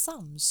slags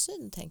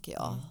samsyn, tänker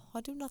jag.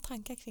 Har du några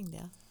tankar kring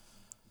det?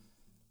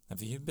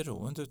 Vi är ju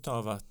beroende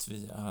av att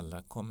vi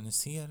alla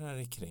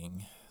kommunicerar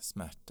kring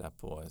smärta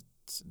på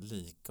ett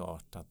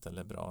likartat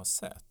eller bra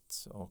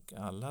sätt. Och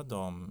alla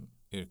de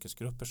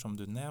yrkesgrupper som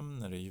du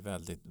nämner är ju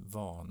väldigt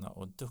vana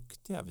och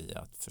duktiga vid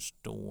att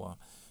förstå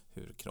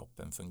hur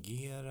kroppen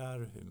fungerar,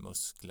 hur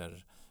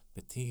muskler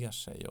beter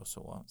sig och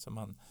så. Så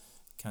man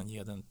kan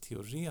ge den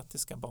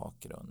teoretiska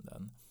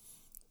bakgrunden.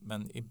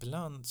 Men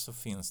ibland så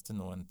finns det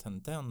nog en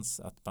tendens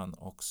att man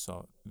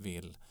också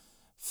vill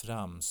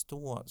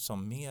framstå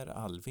som mer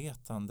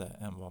allvetande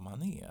än vad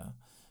man är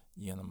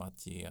genom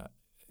att ge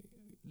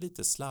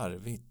lite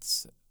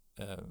slarvigt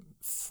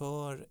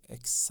för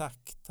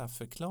exakta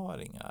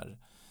förklaringar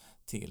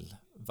till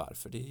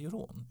varför det gör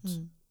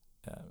ont.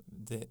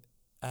 Det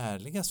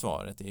ärliga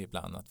svaret är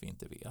ibland att vi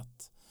inte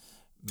vet.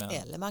 Men,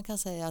 eller man kan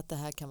säga att det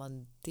här kan vara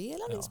en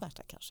del av din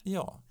smärta kanske.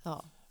 Ja,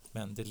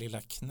 men det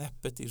lilla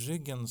knäppet i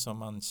ryggen som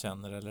man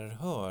känner eller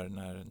hör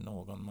när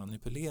någon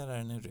manipulerar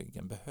den i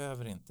ryggen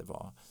behöver inte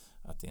vara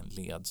att det är en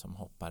led som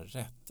hoppar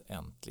rätt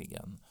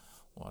äntligen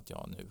och att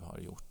jag nu har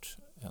gjort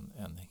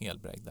en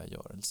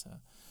helbrägdagörelse.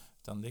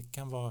 Utan det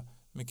kan vara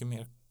mycket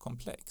mer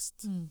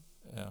komplext.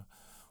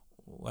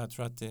 Och jag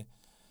tror att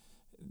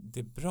det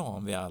är bra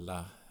om vi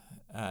alla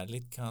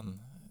ärligt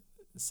kan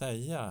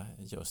säga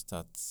just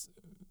att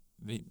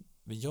vi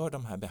gör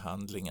de här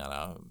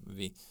behandlingarna.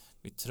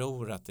 Vi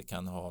tror att det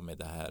kan ha med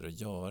det här att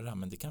göra,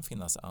 men det kan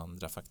finnas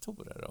andra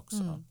faktorer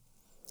också.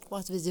 Och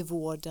att vi i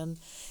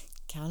vården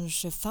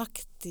kanske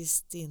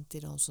faktiskt inte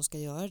är de som ska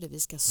göra det. Vi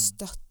ska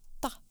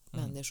stötta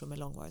människor med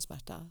långvarig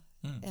smärta.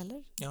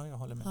 Eller? Ja, jag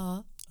håller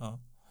med. Ja.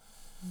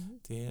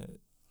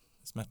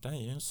 Smärta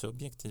är ju en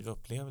subjektiv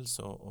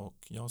upplevelse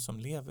och jag som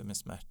lever med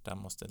smärta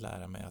måste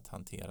lära mig att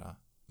hantera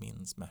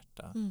min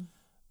smärta.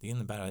 Det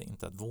innebär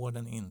inte att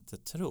vården inte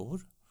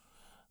tror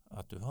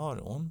att du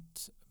har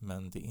ont,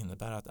 men det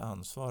innebär att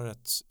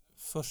ansvaret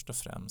först och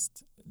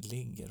främst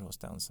ligger hos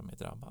den som är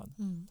drabbad.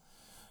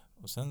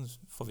 Och sen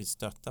får vi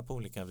stötta på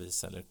olika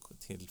vis eller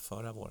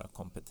tillföra våra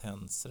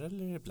kompetenser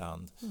eller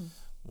ibland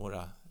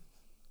våra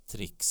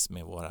tricks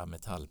med våra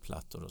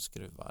metallplattor och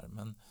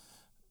skruvar.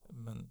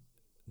 Men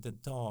det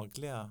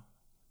dagliga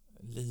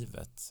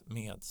livet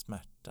med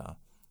smärta,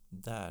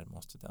 där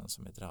måste den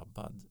som är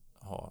drabbad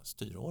ha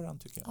styråran,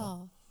 tycker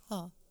jag.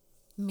 Ja.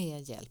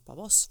 Med hjälp av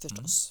oss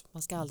förstås.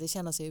 Man ska aldrig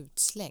känna sig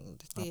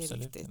utslängd. Det är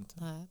absolut viktigt. Inte.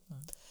 Nej.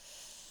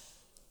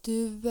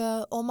 Du,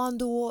 om man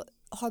då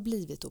har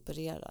blivit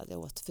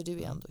opererad, för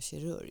du är ändå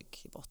kirurg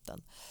i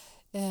botten,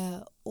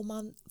 och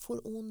man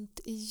får ont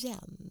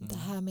igen, det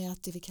här med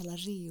att det vi kallar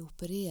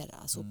reoperera,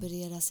 alltså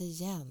opereras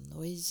igen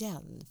och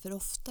igen. För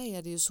ofta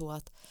är det ju så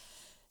att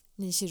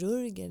ni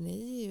kirurger,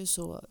 ni är ju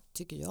så,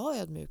 tycker jag,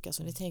 ödmjuka,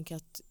 så ni tänker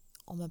att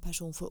om en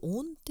person får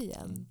ont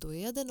igen, då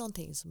är det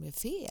någonting som är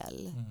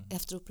fel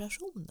efter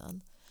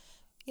operationen.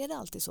 Är det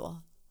alltid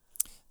så?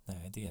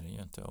 Nej, det är det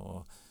ju inte.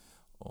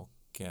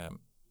 Och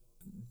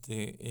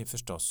det är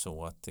förstås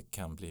så att det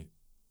kan bli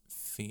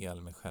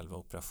fel med själva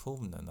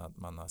operationen, att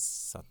man har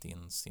satt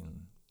in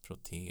sin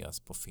protes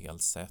på fel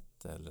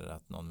sätt eller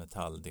att någon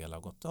metalldel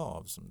har gått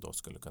av som då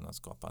skulle kunna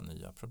skapa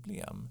nya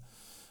problem.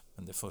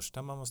 Men det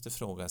första man måste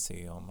fråga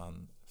sig är om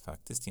man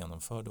faktiskt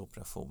genomförde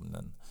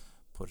operationen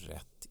på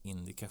rätt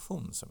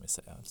indikation, som vi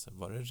säger. Alltså,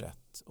 var det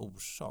rätt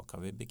orsak? Har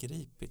vi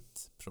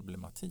begripit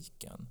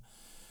problematiken?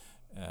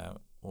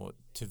 Och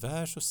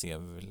tyvärr så ser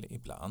vi väl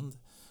ibland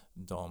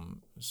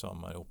de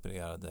som är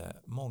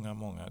opererade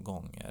många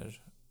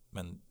gånger,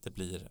 men det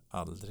blir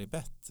aldrig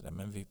bättre.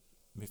 Men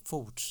vi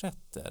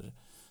fortsätter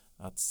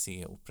att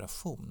se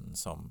operation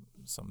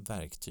som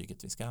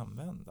verktyget vi ska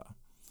använda.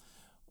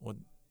 Och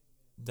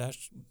där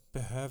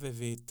behöver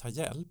vi ta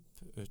hjälp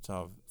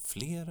utav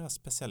flera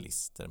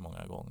specialister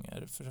många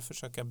gånger för att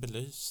försöka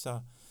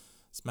belysa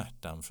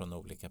smärtan från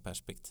olika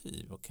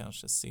perspektiv och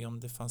kanske se om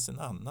det fanns en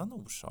annan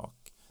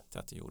orsak till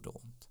att det gjorde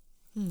ont.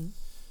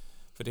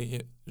 För det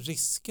är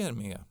risker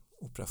med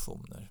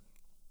operationer,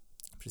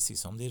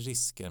 precis som det är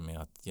risker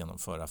med att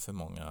genomföra för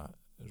många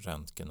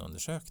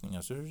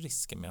röntgenundersökningar, så är det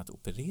risker med att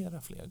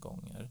operera fler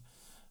gånger.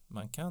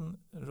 Man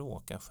kan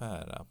råka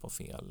skära på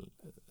fel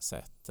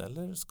sätt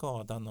eller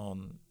skada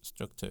någon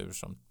struktur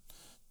som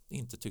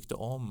inte tyckte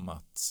om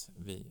att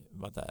vi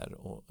var där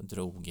och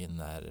drog i en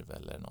nerv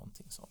eller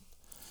någonting sånt.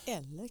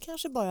 Eller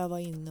kanske bara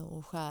vara inne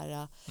och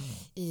skära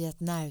i ett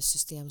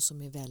nervsystem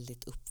som är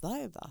väldigt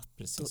uppvarvat.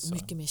 Precis och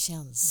mycket mer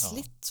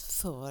känsligt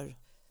för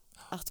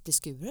att bli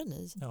skuren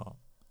i. Ja,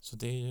 så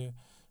det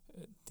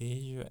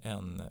är ju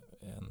en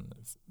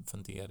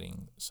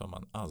fundering som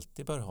man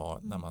alltid bör ha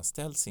när man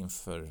ställs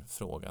inför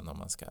frågan om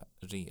man ska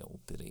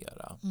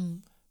reoperera.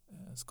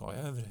 Ska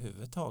jag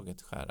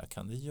överhuvudtaget skära?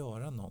 Kan det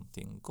göra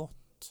någonting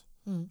gott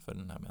för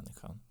den här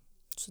människan?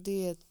 Så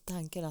det är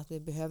tanken att det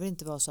behöver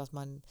inte vara så att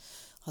man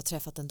har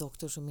träffat en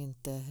doktor som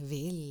inte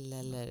vill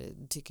eller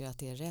tycker att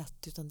det är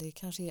rätt, utan det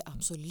kanske är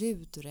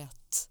absolut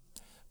rätt.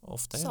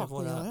 Ofta är det sak att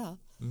våra göra.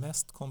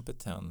 mest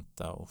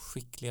kompetenta och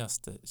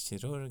skickligaste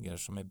kirurger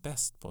som är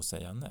bäst på att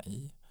säga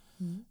nej.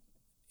 Mm.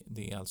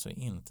 Det är alltså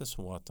inte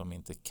så att de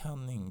inte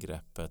kan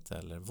ingreppet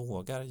eller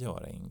vågar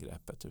göra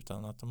ingreppet,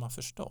 utan att de har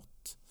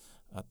förstått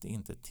att det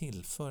inte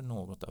tillför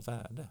något av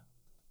värde.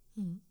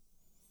 Mm.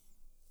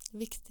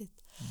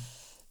 Viktigt.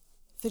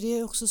 För det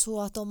är också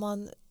så att om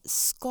man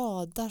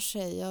skadar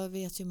sig, jag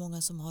vet ju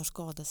många som har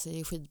skadat sig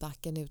i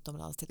skidbacken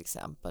utomlands till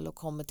exempel och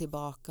kommer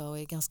tillbaka och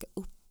är ganska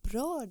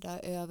upprörda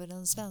över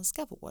den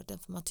svenska vården,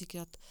 för man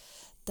tycker att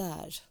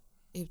där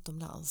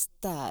utomlands,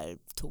 där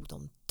tog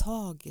de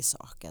tag i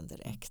saken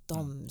direkt.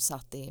 De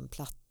satte in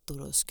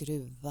plattor och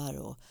skruvar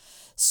och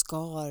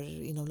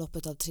skar inom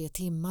loppet av 3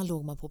 timmar,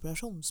 låg man på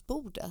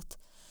operationsbordet.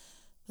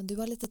 Men du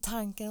har lite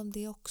tankar om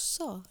det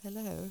också,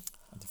 eller hur?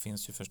 Det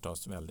finns ju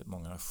förstås väldigt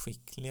många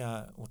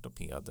skickliga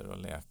ortopeder och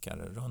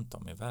läkare runt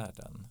om i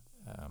världen.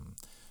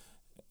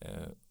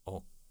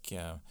 Och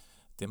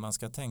det man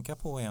ska tänka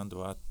på är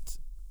ändå att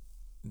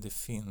det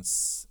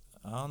finns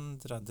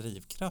andra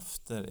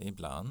drivkrafter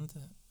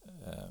ibland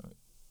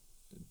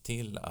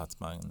till att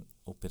man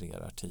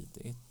opererar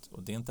tidigt.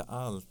 Och det är inte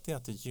alltid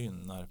att det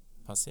gynnar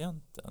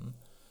patienten.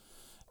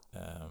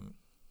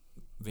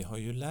 Vi har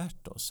ju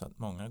lärt oss att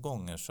många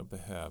gånger så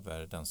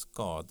behöver den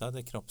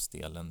skadade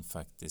kroppsdelen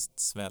faktiskt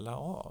svälla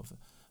av.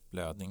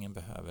 Blödningen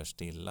behöver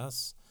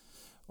stillas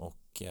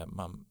och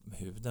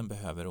huden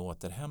behöver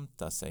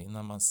återhämta sig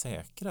innan man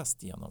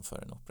säkrast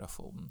genomför en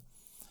operation.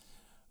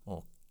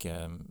 Och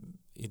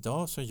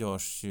idag så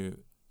görs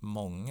ju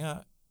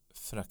många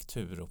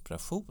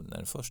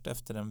frakturoperationer först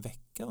efter en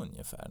vecka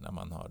ungefär, när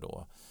man har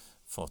då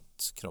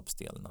fått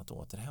kroppsdelen att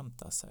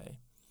återhämta sig.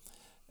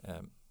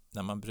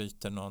 När man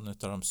bryter någon av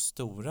de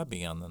stora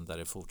benen där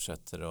det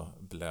fortsätter att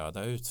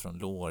blöda ut från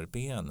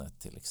lårbenet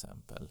till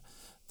exempel,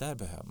 där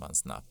behöver man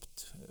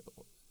snabbt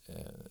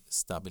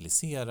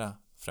stabilisera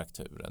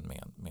frakturen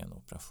med en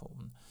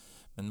operation.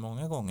 Men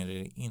många gånger är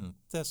det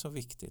inte så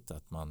viktigt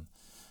att man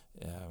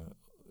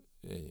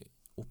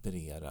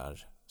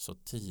opererar så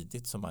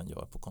tidigt som man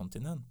gör på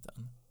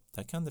kontinenten.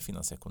 Där kan det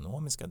finnas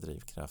ekonomiska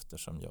drivkrafter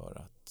som gör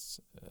att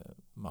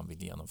man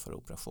vill genomföra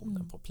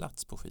operationen på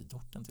plats på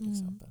skidorten till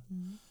exempel.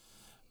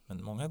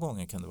 Men många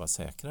gånger kan det vara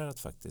säkrare att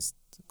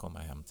faktiskt komma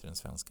hem till den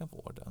svenska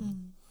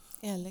vården.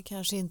 Eller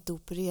kanske inte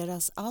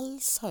opereras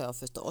alls, har jag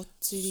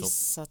förstått, i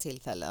vissa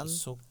tillfällen.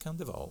 Så kan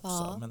det vara också.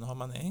 Ja. Men har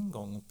man en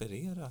gång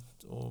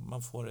opererat och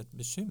man får ett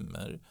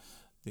bekymmer,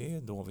 det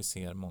är då vi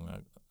ser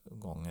många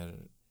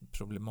gånger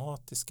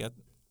problematiska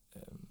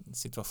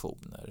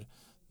situationer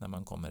när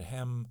man kommer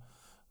hem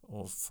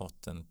och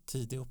fått en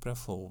tidig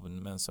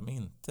operation men som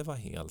inte var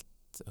helt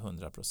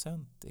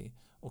 100%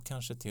 och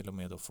kanske till och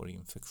med då får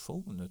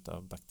infektion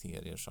av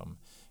bakterier som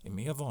är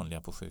mer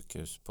vanliga på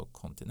sjukhus på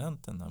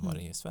kontinenten än vad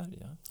det är i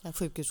Sverige. Ja,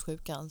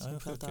 sjukhussjukan.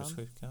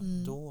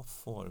 Då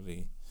får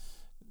vi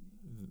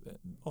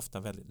ofta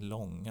väldigt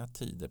långa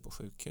tider på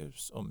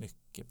sjukhus och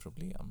mycket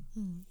problem.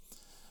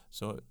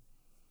 Så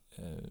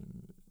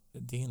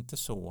det är inte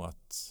så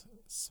att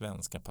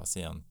svenska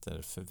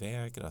patienter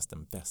förvägras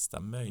den bästa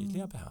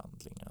möjliga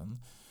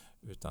behandlingen,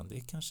 utan det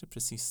är kanske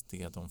precis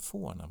det de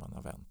får när man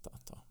har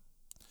väntat då.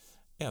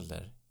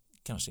 Eller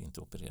kanske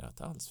inte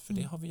opererat alls, för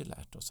det har vi ju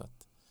lärt oss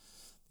att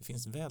det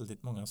finns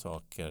väldigt många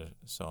saker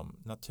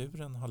som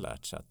naturen har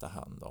lärt sig att ta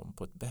hand om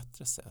på ett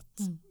bättre sätt.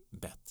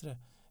 Bättre.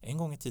 En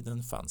gång i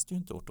tiden fanns det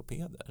ju inte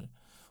ortopeder.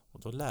 Och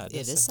då lärde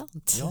är det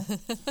sant? Ja.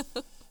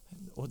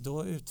 Och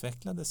då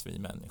utvecklades vi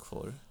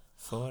människor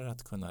för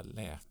att kunna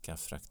läka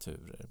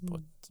frakturer på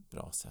ett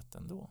bra sätt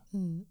ändå.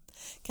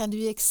 Kan du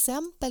ge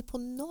exempel på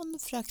någon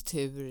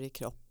fraktur i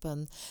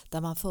kroppen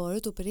där man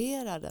förut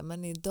opererade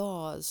men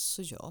idag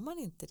så gör man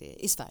inte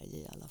det, i Sverige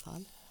i alla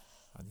fall?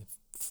 Ja, det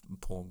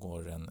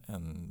pågår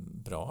en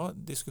bra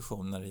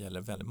diskussion när det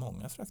gäller väldigt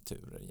många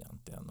frakturer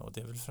egentligen, och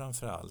det är väl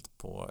framförallt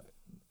på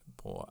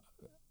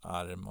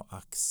arm- och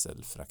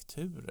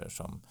axelfrakturer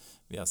som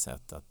vi har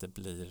sett att det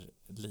blir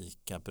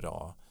lika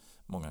bra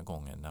många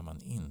gånger när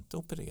man inte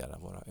opererar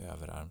våra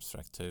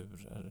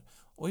överarmsfrakturer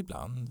och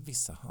ibland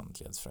vissa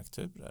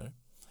handledsfrakturer.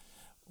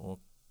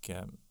 Och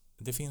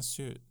det finns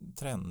ju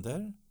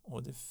trender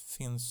och det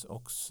finns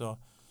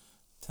också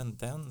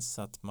tendens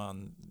att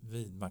man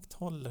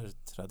vidmakthåller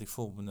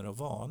traditioner och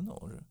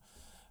vanor.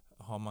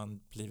 Har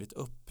man blivit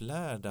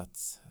upplärd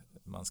att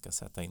man ska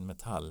sätta in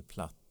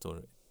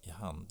metallplattor i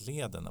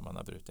handleden när man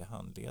har brutit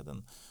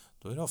handleden,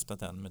 då är det ofta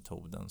den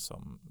metoden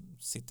som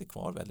sitter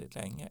kvar väldigt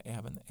länge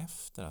även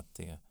efter att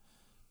det är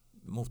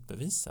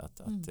motbevisat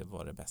att det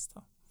var det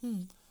bästa.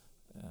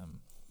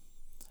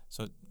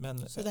 Så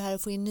det här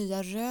att få in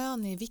nya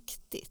rön är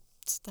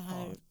viktigt. Det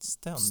här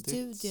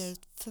studier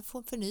för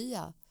att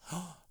förnya.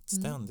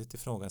 Ständigt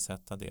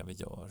ifrågasätta det vi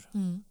gör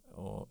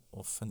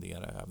och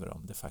fundera över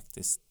om det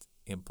faktiskt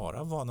är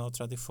bara vana och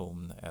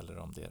tradition eller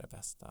om det är det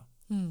bästa.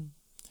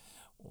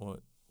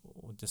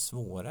 Och det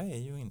svåra är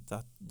ju inte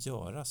att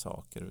göra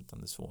saker,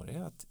 utan det svåra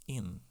är att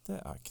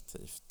inte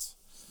aktivt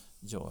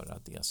göra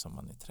det som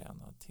man är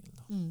tränad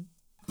till.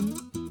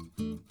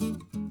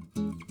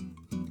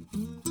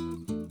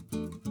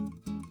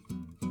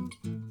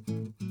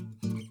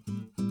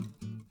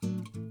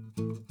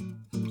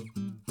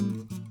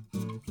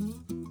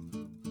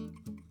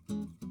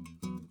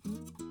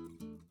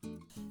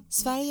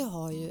 Sverige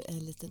har ju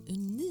en liten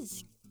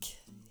unik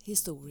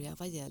historia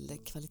vad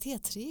gäller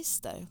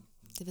kvalitetsregister.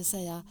 Det vill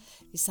säga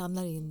vi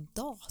samlar in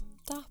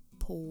data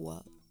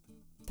på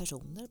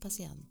personer,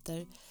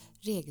 patienter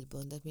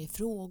regelbundet med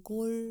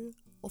frågor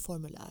och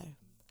formulär.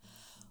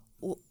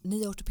 Och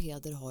ni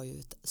ortopeder har ju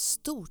ett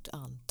stort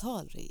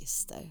antal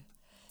register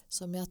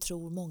som jag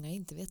tror många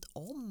inte vet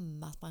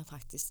om att man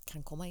faktiskt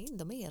kan komma in.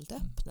 De är helt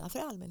öppna för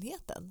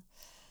allmänheten.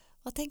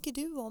 Vad tänker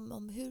du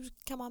om hur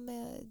kan man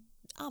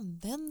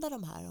använda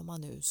de här om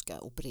man nu ska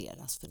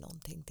opereras för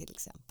någonting till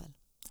exempel?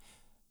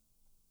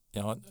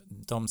 Ja,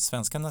 de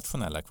svenska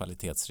nationella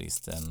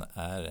kvalitetsregistren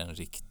är en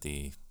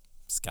riktig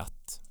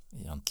skatt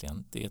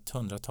egentligen. Det är ett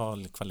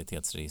 100-tal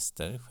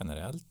kvalitetsregister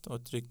generellt och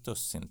ett drygt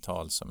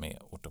dussintal som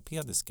är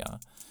ortopediska.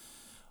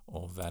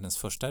 Och världens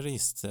första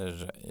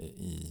register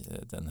i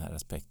den här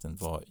aspekten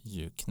var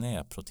ju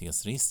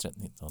knäprotesregistret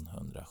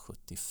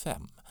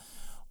 1975.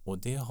 Och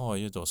det har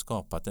ju då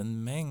skapat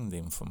en mängd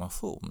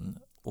information.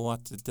 Och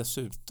att det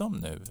dessutom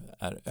nu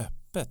är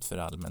öppet för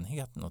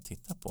allmänheten att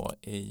titta på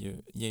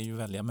ger ju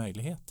väldiga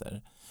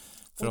möjligheter.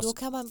 Och då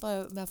kan man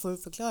bara, om jag får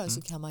förklara,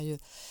 så kan man ju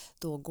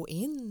då gå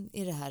in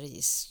i det här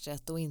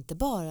registret och inte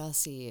bara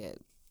se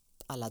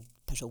alla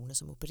personer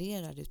som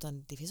opererar,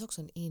 utan det finns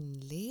också en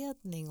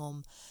inledning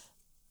om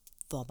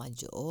vad man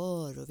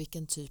gör och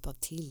vilken typ av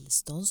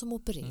tillstånd som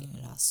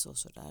opereras och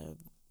sådär.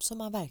 Som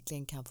man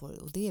verkligen kan få,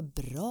 och det är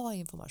bra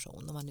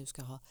information om man nu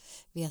ska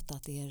veta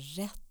att det är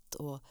rätt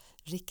och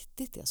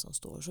riktigt det som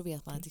står, så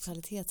vet man att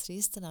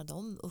kvalitetsregisterna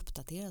de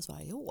uppdateras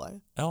varje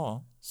år.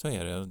 Ja, så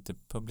är det. Det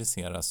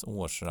publiceras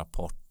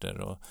årsrapporter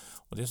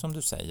och det är som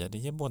du säger, det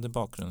ger både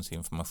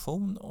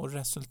bakgrundsinformation och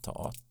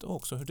resultat och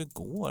också hur det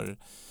går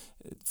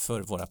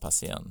för våra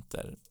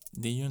patienter.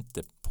 Det är ju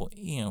inte på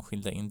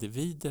enskilda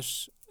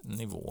individers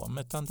nivå,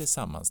 utan det är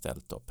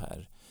sammanställt då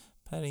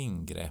per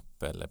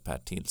ingrepp eller per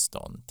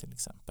tillstånd till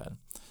exempel.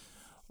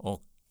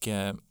 Och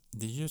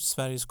det är ju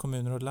Sveriges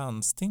kommuner och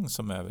landsting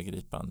som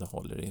övergripande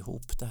håller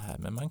ihop det här,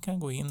 men man kan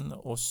gå in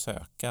och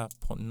söka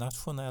på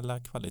nationella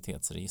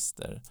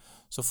kvalitetsregister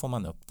så får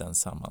man upp den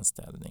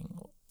sammanställning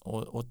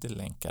och det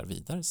länkar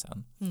vidare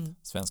sen.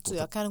 Så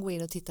jag kan gå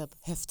in och titta på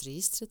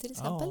höftregistret till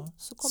exempel,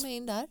 så kommer jag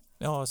in där.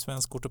 Ja,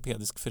 Svensk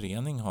ortopedisk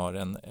förening har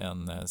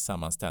en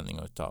sammanställning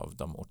av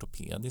de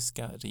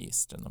ortopediska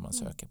registren. Om man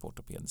söker på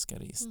ortopediska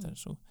register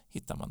så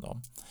hittar man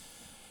dem.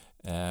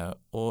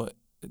 Och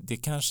det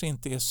kanske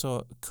inte är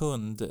så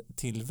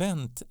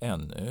kundtillvänt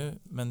ännu,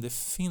 men det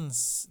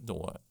finns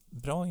då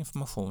bra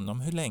information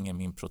om hur länge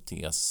min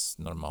protes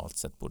normalt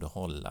sett borde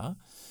hålla,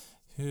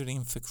 hur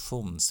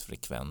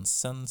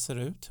infektionsfrekvensen ser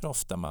ut, hur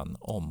ofta man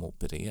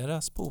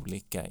omopereras på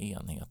olika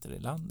enheter i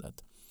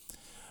landet.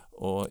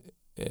 Och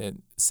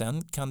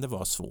sen kan det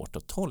vara svårt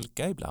att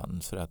tolka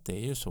ibland, för att det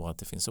är ju så att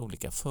det finns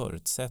olika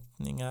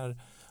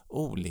förutsättningar,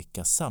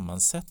 olika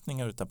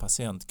sammansättningar utav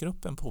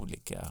patientgruppen på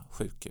olika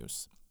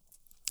sjukhus.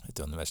 Ett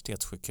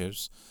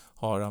universitetssjukhus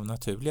har av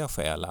naturliga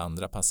skäl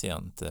andra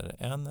patienter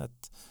än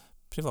ett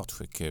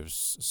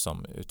privatsjukhus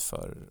som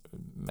utför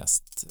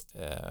mest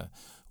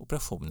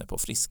operationer på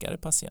friskare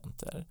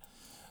patienter.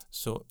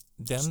 Så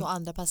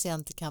andra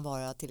patienter kan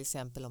vara till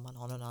exempel om man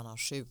har någon annan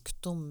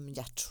sjukdom,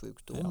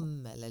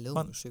 hjärtsjukdom eller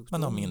lungsjukdom.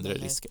 Man har mindre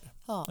risker.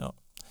 Ja.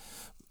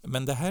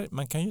 Men det här,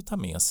 man kan ju ta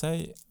med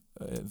sig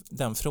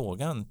den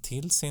frågan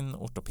till sin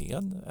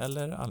ortoped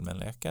eller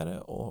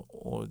allmänläkare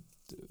och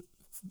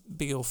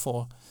be att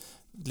få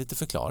lite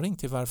förklaring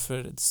till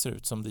varför det ser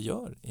ut som det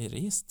gör i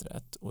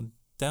registret. Och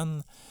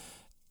den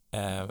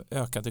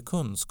ökade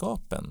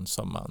kunskapen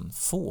som man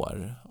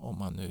får om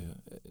man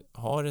nu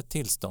har ett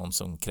tillstånd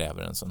som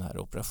kräver en sån här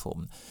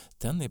operation,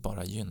 den är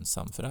bara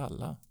gynnsam för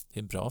alla. Det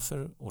är bra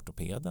för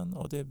ortopeden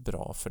och det är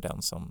bra för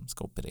den som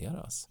ska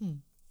opereras.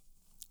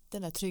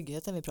 Den här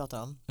tryggheten vi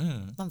pratar om.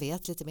 Man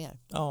vet lite mer.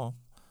 Ja,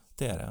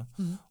 det är det.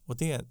 Och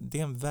det är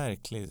en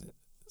verklig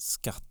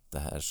skatt det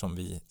här som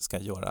vi ska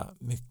göra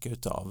mycket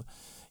utav.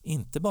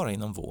 Inte bara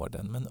inom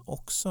vården men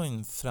också i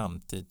en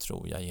framtid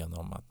tror jag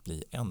genom att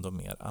bli ändå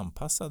mer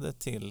anpassade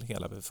till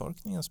hela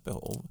befolkningens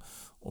behov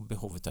och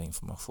behovet av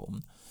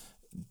information.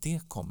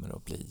 Det kommer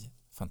att bli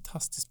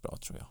fantastiskt bra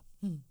tror jag.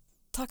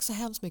 Tack så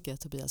hemskt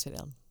mycket Tobias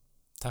Widén.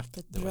 Tack,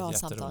 det var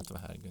jätteroligt att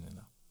vara här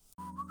Gunilla.